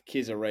ruck.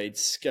 Keza Reid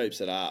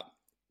scoops it up,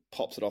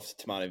 pops it off to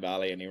Tamale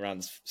Valley, and he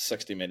runs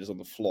 60 metres on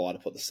the fly to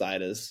put the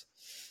Satyrs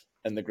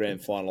in the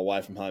Grand Final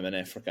away from home in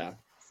Africa.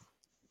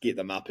 Get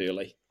them up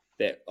early.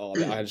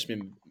 I just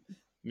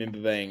remember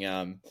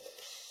being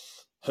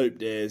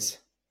hooped as,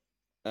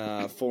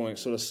 falling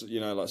sort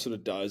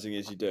of dozing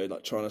as you do,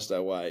 like trying to stay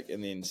awake,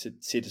 and then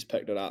Sid just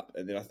picked it up,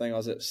 and then I think I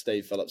was at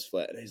Steve Phillips'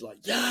 flat, and he's like,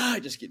 "Yeah!"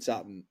 He just gets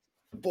up and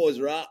the boys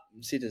are up,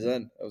 and Sid is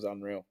in. It was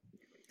unreal.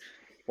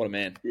 What a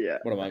man! Yeah,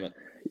 what a moment!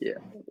 Yeah.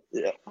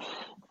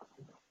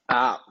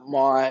 I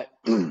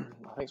think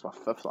it's my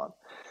fifth one.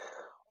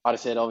 I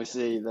just said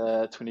obviously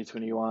the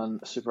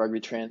 2021 Super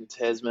Rugby Trans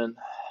Tasman.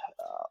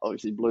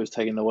 Obviously Blues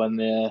taking the win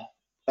there.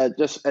 It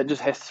just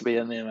has to be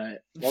in there, mate.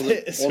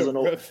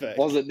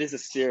 Wasn't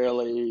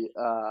necessarily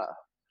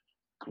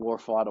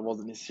glorified. It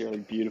wasn't necessarily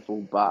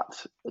beautiful,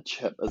 but a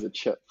chip is a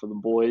chip for the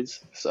boys,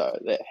 so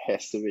that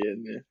has to be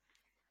in there.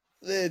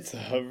 That's a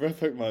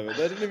horrific moment.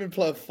 They didn't even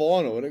play a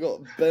final, and it got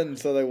binned,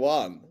 so they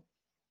won.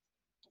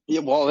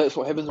 Yeah, well, that's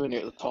what happens when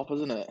you're at the top,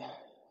 isn't it?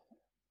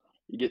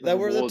 They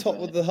were at the top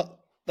with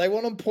they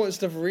won on points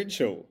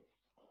differential.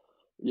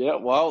 Yeah,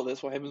 well,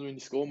 that's what happens when you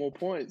score more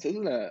points,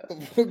 isn't it?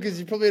 Because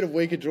you probably had a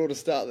weaker draw to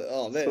start.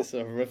 That's a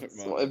horrific moment.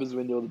 That's what happens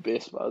when you're the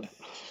best, bud.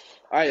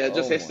 It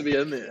just has to be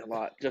in there.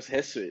 Like, just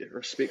has to be,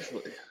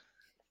 respectfully.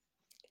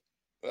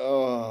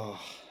 Oh,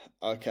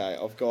 okay.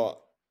 I've got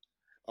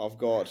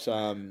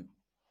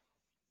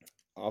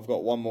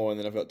one more, and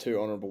then I've got two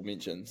honourable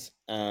mentions.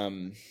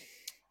 I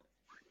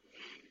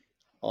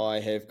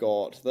have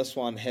got this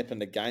one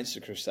happened against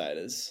the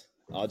Crusaders.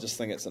 I just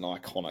think it's an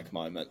iconic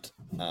moment.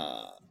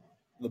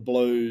 The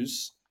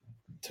Blues,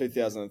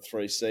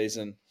 2003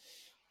 season,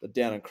 they're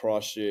down in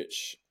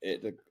Christchurch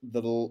at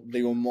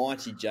the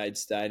almighty Jade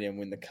Stadium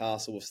when the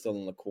castle was still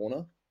in the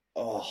corner.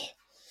 Oh,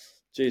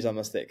 geez, I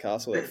missed that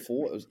castle, that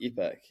fort. It was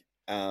epic.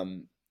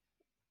 The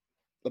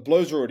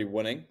Blues are already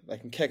winning. They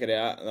can kick it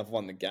out, and they've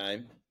won the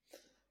game.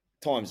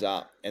 Time's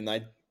up, and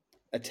they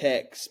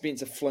attack.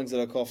 Spencer flings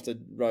it off to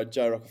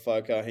Joe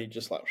Rocafoko. He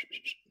just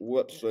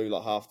whips through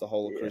like half the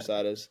whole of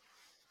Crusaders.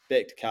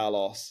 Back to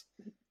Carlos.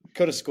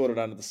 Could have scored it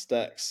under the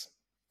sticks.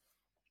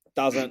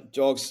 Doesn't.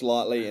 Jogs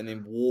slightly and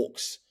then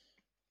walks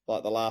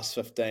like the last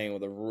 15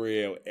 with a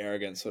real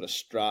arrogant sort of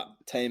strut.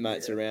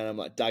 Teammates around him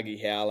like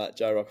Dougie Howlett,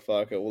 Joe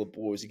Rocafoko, all the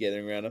boys are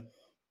gathering around him.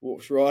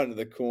 Walks right into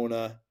the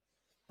corner.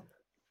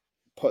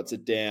 Puts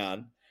it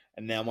down.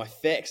 And now my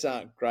facts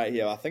aren't great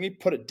here. I think he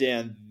put it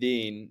down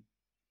then.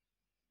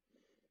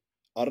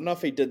 I don't know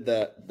if he did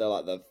the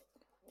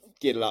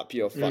get it up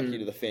here or fuck you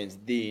to the fans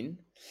then,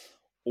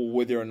 or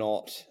whether or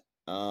not,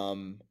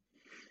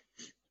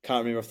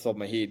 can't remember off the top of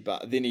my head,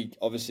 but then he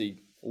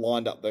obviously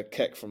lined up the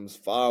kick from as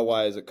far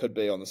away as it could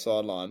be on the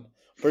sideline.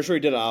 Pretty sure he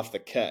did it after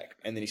the kick,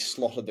 and then he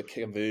slotted the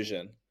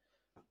conversion,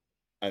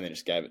 and then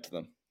just gave it to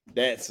them.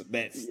 That's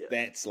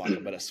like a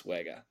bit of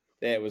swagger.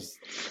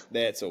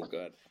 That's all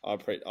good. I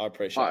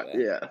appreciate that.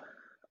 Yeah,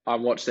 I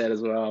watched that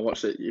as well. I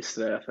watched it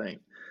yesterday, I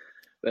think.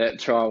 That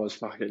try was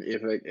fucking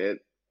epic.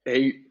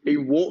 He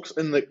walks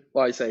in the,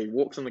 like I say, he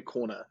walks in the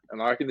corner,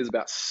 and I reckon there's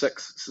about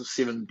 6 or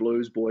 7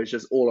 Blues boys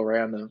just all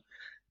around him,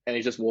 and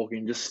he's just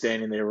walking, just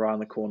standing there around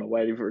the corner,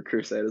 waiting for a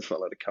Crusaders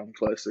fella to come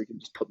close so he can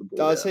just put the ball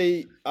Does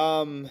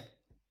out.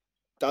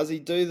 Does he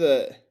do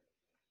the?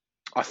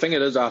 I think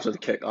it is after the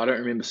kick. I don't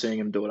remember seeing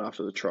him do it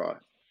after the try.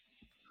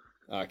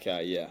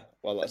 Okay, yeah.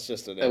 Well, that's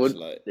just an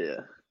absolute.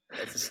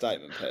 It's a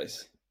statement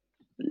piece.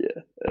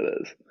 Yeah,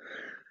 it is.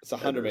 It's a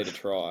 100-meter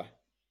try.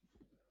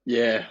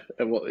 Yeah,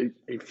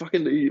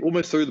 he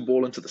almost threw the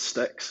ball into the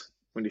sticks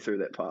when he threw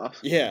that pass.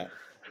 Yeah,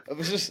 it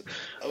was just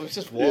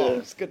wild.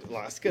 It's good,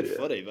 it's good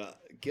footy, but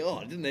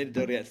God, I didn't need to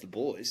do it against the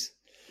boys.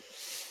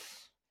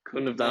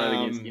 Couldn't have done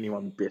it against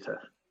anyone better.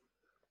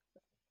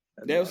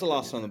 That was the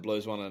last time the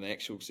Blues won an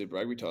actual Super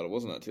Rugby title,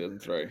 wasn't it?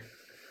 2003.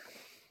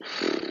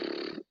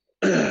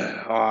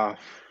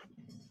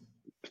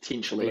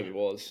 Potentially. I believe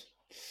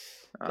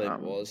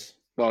it was.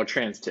 Well,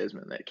 Trans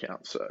Tasman, that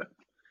counts. So,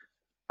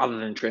 other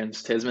than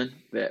Trans Tasman,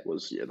 that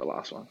was the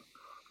last one.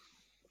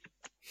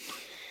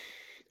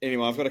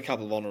 Anyway, I've got a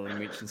couple of honourable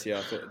mentions here.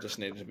 I thought it just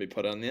needed to be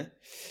put in there.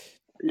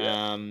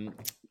 Yeah.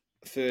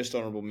 First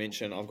honourable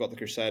mention, I've got the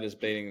Crusaders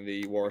beating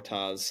the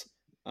Waratahs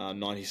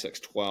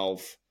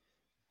 96-12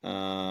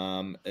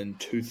 in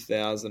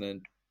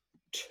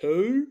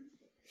 2002.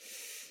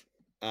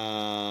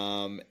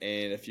 And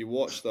if you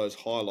watch those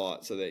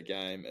highlights of that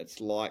game, it's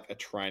like a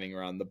training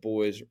run. The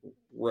boys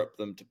ripped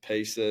them to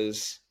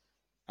pieces.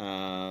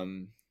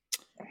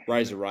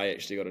 Razor Ray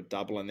actually got a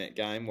double in that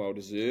game, well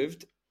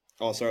deserved.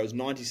 Oh, sorry, it was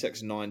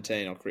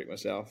 96-19, I'll correct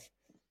myself,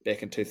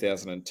 back in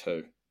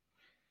 2002.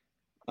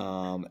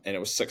 And it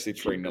was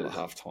 63-0 at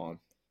halftime.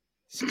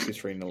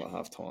 63-0 at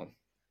halftime.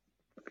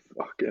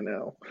 Fucking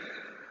hell.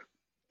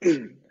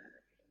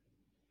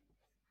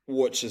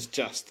 Which is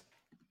just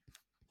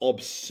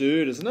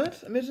absurd, isn't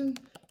it? Imagine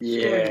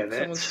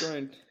someone's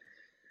scoring.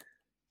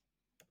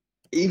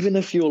 Even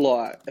if you're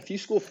like, if you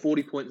score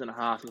 40 points and a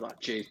half, you're like,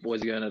 geez,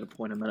 boys are going at a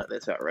point a minute.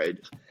 That's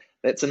outrageous.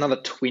 That's another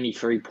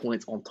 23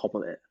 points on top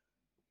of that.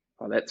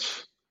 Oh,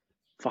 that's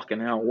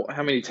fucking hell.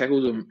 How many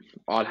tackles?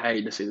 I'd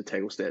hate to see the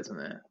tackle stats in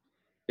there.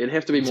 There'd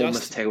have to be more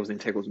missed tackles than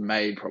tackles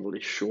made,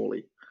 probably,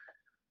 surely.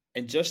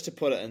 And just to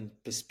put it in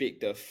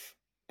perspective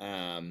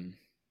of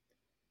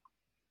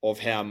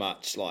how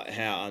much, like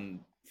how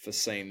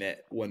unforeseen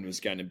that win was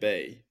going to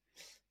be,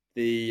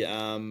 the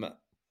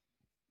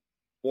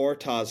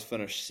Waratahs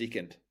finished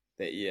second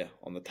that year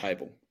on the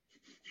table.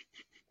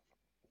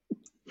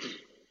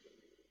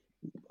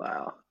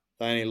 Wow.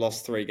 They only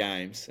lost 3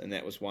 games, and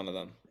that was one of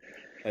them.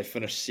 They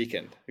finished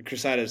second. The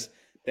Crusaders,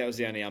 that was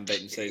the only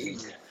unbeaten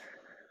season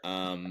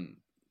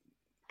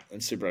in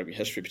Super Rugby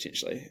history,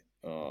 potentially.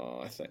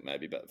 I think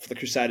maybe, but for the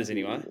Crusaders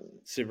anyway,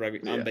 Super Rugby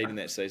unbeaten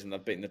that season.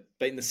 They've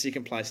beaten the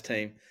second place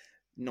team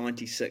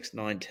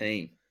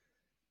 96-19.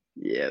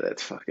 Yeah,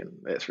 that's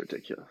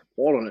ridiculous.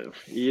 What on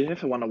earth? You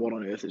have to wonder what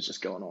on earth is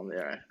just going on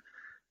there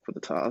for the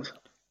Tars.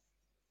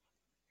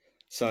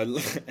 So,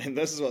 and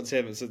this is what's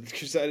happened. So the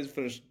Crusaders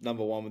finished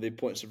number 1 with their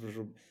points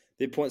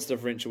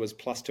differential was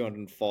plus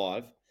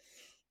 205.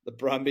 The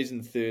Brumbies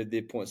in third,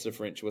 their points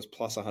differential was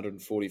plus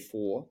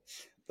 144.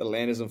 The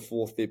Landers in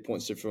fourth, their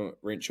points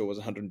differential was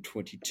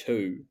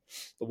 122.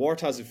 The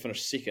Waratahs who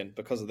finished second,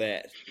 because of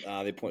that,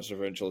 their points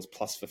differential is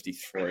plus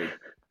 53.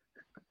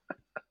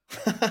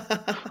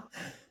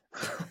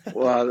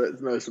 Wow,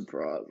 that's no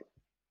surprise.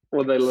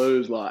 Well, they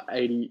lose like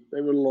 80.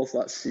 They would have lost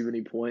like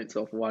 70 points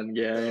off one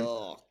game.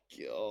 Oh,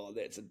 God,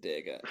 that's a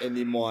dagger. And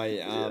then my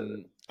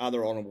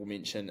other honourable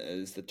mention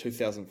is the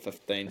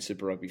 2015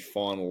 Super Rugby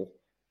final.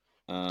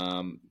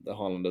 The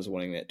Highlanders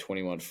winning that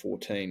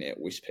 21-14 at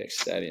Westpac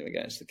Stadium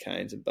against the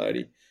Canes and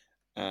Bodie.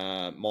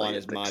 Mine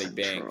is Marty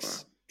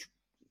Banks.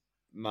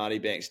 Marty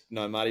Banks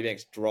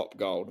drop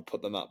goal to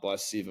put them up by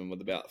 7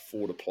 with about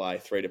 3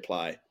 to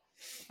play.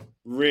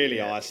 Really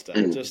iced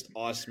it. Just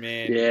iced,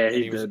 man. Yeah,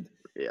 he did.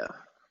 Yeah.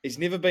 He's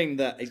never been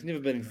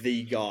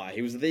the guy.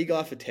 He was the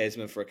guy for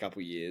Tasman for a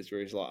couple of years, where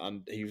he's like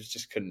he was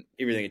just couldn't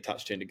everything he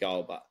touched turned to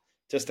goal. But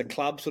just a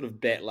club sort of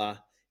battler,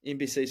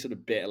 NBC sort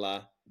of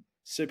battler,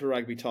 Super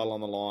Rugby title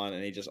on the line,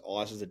 and he just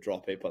ices a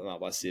drop. He put them up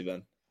by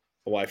 7,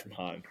 away from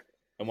home,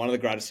 and one of the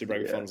greatest Super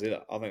Rugby finals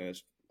ever. I think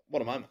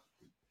what a moment.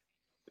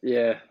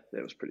 Yeah,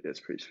 that's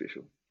pretty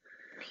special.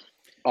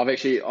 I've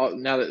actually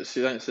now that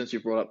since you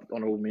brought up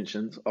honourable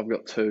mentions, I've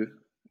got 2.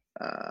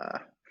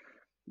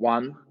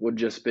 One would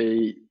just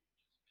be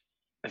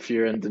if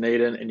you're in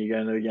Dunedin and you go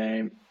into the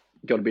game,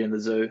 got to be in the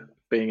zoo.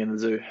 Being in the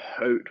zoo,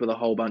 hoot with a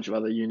whole bunch of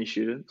other uni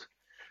students,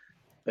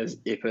 is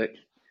epic.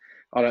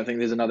 I don't think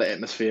there's another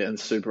atmosphere in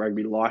Super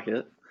Rugby like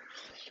it,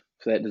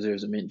 so that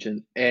deserves a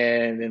mention.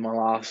 And then my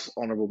last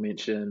honourable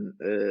mention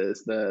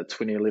is the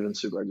 2011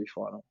 Super Rugby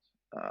final.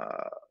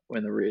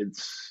 When the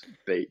Reds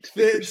beat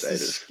the Crusaders. That's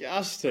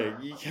disgusting.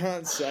 You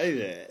can't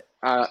say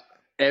that.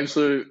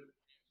 Absolute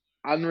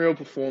unreal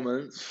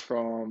performance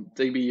from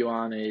DB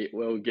Ioane,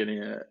 Will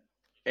Guinea,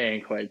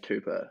 and Quade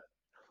Cooper.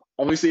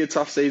 Obviously a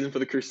tough season for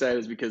the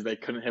Crusaders because they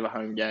couldn't have a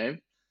home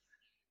game,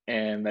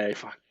 and they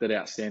did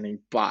outstanding.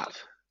 But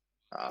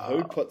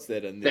who puts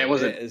that in there?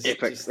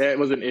 That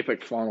was an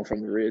epic final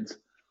from the Reds.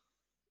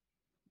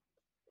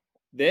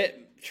 That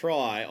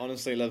try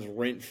honestly lives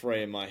rent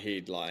free in my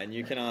head, and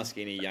you can ask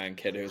any young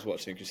kid who was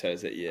watching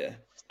Crusaders that year.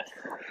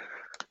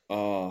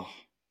 Oh,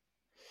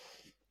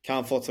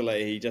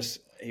 Kamfotole,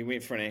 he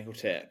went for an ankle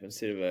tap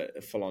instead of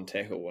a full on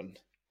tackle, and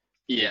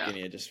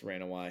Guinea just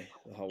ran away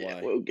the whole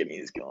way. Well,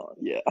 Guinea's gone.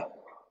 Yeah.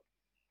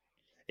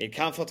 And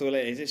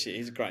Kamfotole,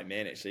 he's a great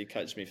man. Actually, he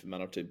coached me for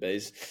Manawatu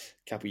Bees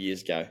a couple of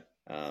years ago.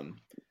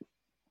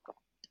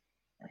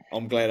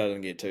 I'm glad I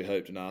didn't get too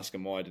hooped and ask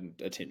him why I didn't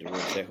attempt a real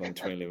tackle in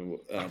the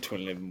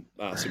 2011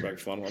 Super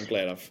Rugby final. I'm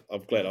glad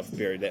I've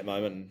buried that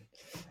moment.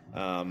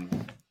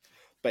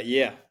 But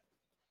yeah,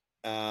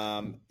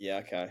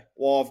 okay.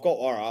 Well, I've got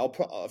all right.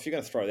 If you're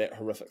going to throw that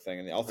horrific thing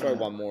in there, I'll throw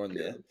one more in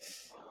there.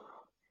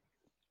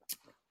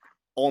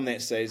 On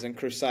that season,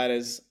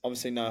 Crusaders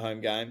obviously no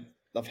home game.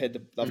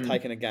 They've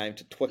taken a game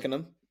to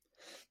Twickenham.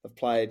 They've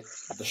played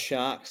the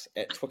Sharks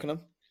at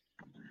Twickenham.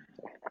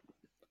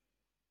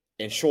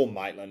 And Sean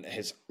Maitland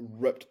has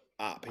ripped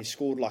up. He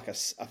scored like a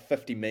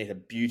 50-metre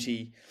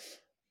beauty,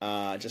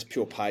 just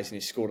pure pace, and he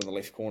scored in the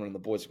left corner, and the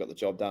boys have got the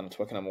job done at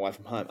Twickenham away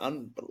from home.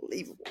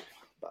 Unbelievable.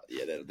 But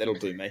yeah, that'll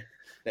do me.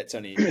 That's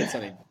only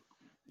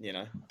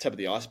tip of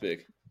the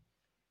iceberg.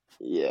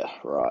 Yeah,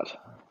 right.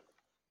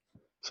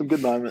 Some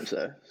good moments,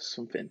 though.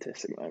 Some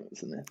fantastic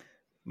moments in there.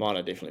 Mine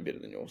are definitely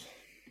better than yours.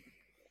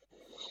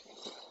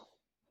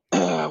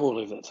 We'll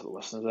leave that to the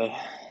listeners, eh?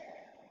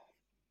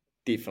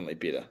 Definitely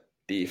better.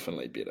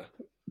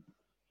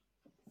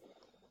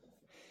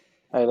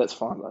 Hey, that's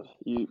fine, bud.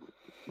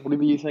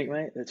 Whatever you think,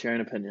 mate, that's your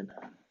own opinion.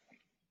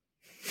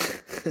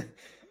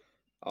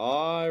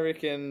 I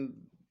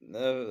reckon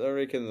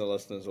the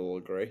listeners all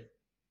agree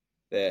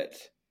that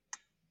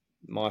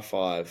my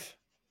 5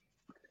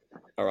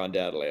 are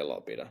undoubtedly a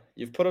lot better.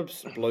 You've put a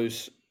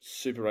Blues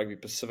Super Rugby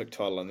Pacific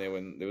title in there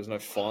when there was no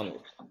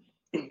final.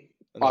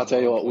 I'll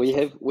tell you what,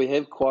 we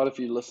have quite a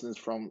few listeners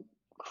from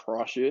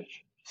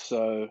Christchurch,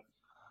 so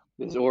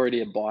there's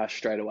already a bias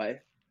straight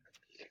away.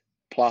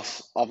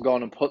 Plus, I've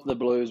gone and put the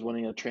Blues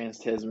winning a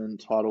Trans-Tasman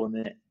title in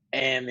there,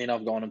 and then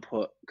I've gone and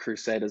put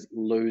Crusaders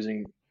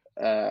losing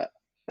a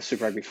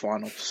Super Rugby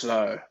final.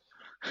 So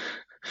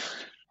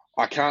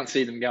I can't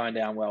see them going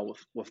down well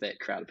with that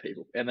crowd of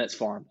people, and that's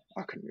fine.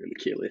 I couldn't really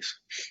care less.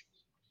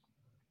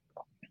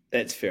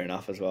 That's fair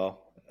enough as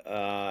well.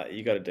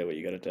 You got to do what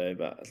you got to do,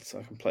 but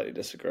I completely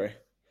disagree.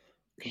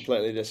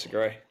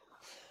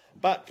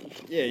 But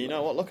yeah, you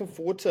know what? Looking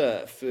forward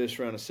to first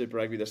round of Super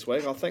Rugby this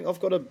week. I think I've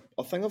got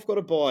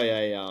to buy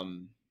a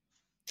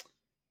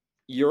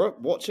Europe,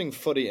 watching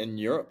footy in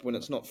Europe when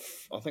it's not.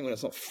 I think when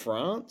it's not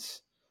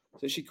France,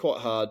 it's actually quite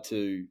hard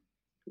to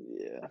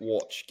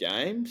watch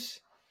games,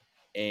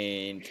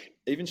 and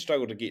even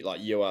struggle to get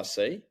like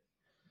URC.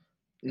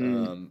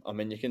 I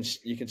mean, you can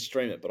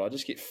stream it, but I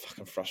just get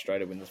fucking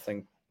frustrated when the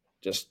thing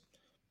just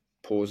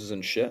pauses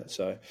and shit.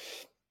 So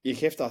you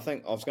have to. I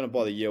think I was going to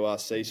buy the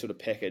URC sort of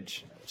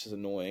package, which is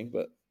annoying,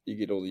 but you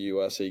get all the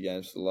URC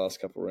games for the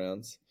last couple of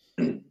rounds.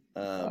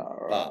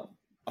 But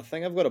I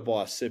think I've got to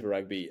buy a Super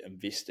Rugby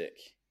Investec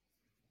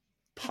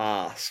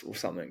pass or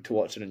something to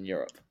watch it in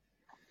Europe.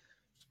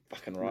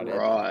 Fucking right.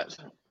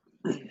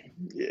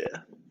 Yeah,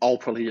 I'll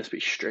probably just be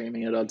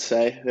streaming it. I'd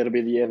say that'll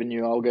be the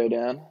avenue I'll go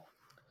down.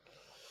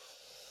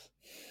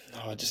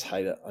 Oh, I just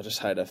hate it.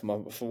 If I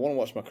want to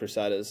watch my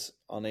Crusaders,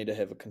 I need to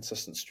have a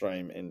consistent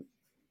stream, and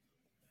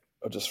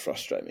it'll just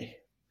frustrate me.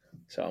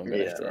 So I'm going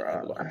to have to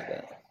have a look into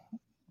that.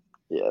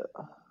 Yeah.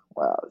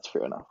 Wow, that's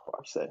fair enough. I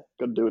say,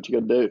 got to do what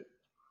you got to do.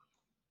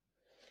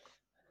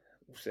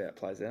 We'll see how it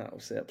plays out.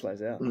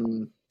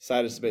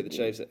 Satyrs to beat the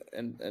Chiefs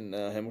in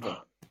Hamilton.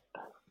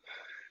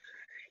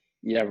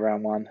 Yeah,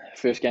 round one.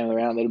 First game of the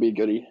round, that'll be a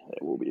goodie.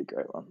 That will be a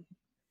great one.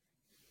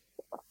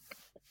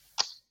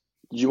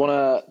 Did you want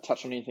to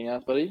touch on anything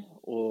else, buddy?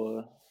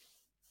 Or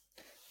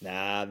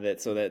nah,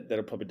 that's all.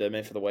 That'll probably do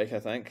me for the week,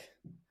 I think.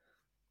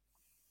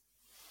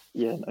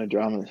 Yeah, no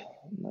dramas.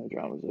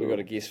 We got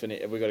a guest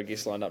have we got a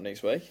guest lined up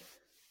next week?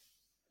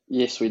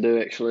 Yes, we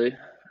do actually.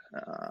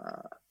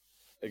 Are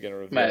you going to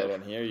reveal it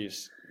on here?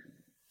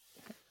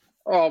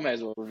 I may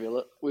as well reveal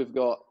it. We've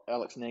got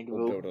Alex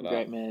Nankerville,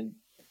 great man,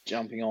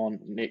 jumping on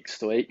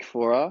next week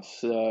for us.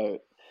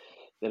 So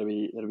that'll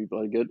be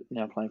bloody good.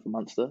 Now playing for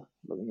Munster,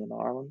 living in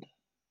Ireland.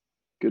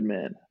 Good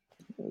man.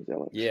 There's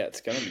Alex. Yeah,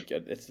 it's going to be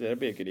good. That'll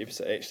be a good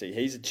episode. Actually,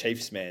 he's a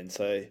Chiefs man,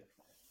 so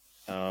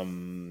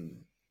that'll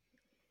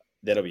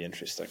be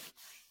interesting.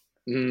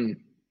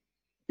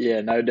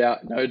 Yeah, no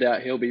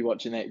doubt he'll be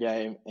watching that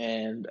game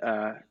and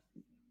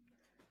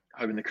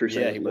hoping the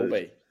Crusaders. Yeah, he will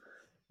be.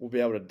 We'll be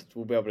able to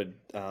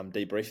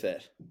debrief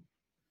that.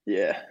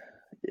 Yeah.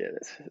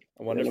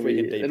 I wonder if we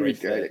can debrief. That'll be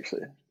great,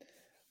 actually.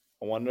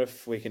 I wonder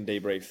if we can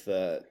debrief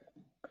the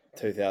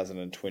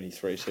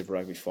 2023 Super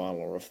Rugby final,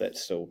 or if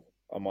that's still.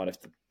 I might have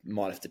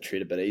to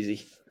tread a bit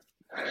easy.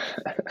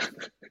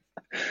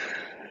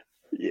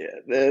 Yeah,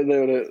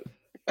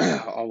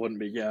 I wouldn't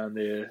be going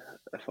there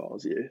if I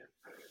was you.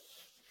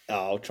 Oh,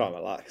 I'll try my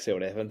luck, see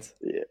what happens.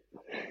 Yeah.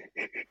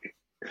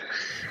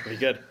 Pretty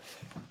good.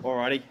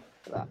 Alrighty.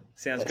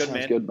 Sounds good, man.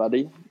 Sounds good,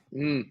 buddy.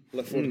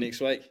 Look forward to next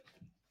week.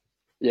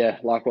 Yeah,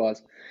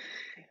 likewise.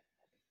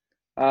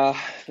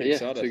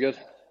 Too good.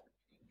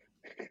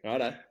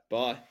 Righto.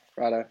 Bye.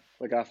 Righto.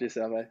 Look after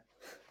yourself, eh?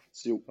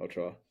 See you. I'll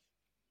try.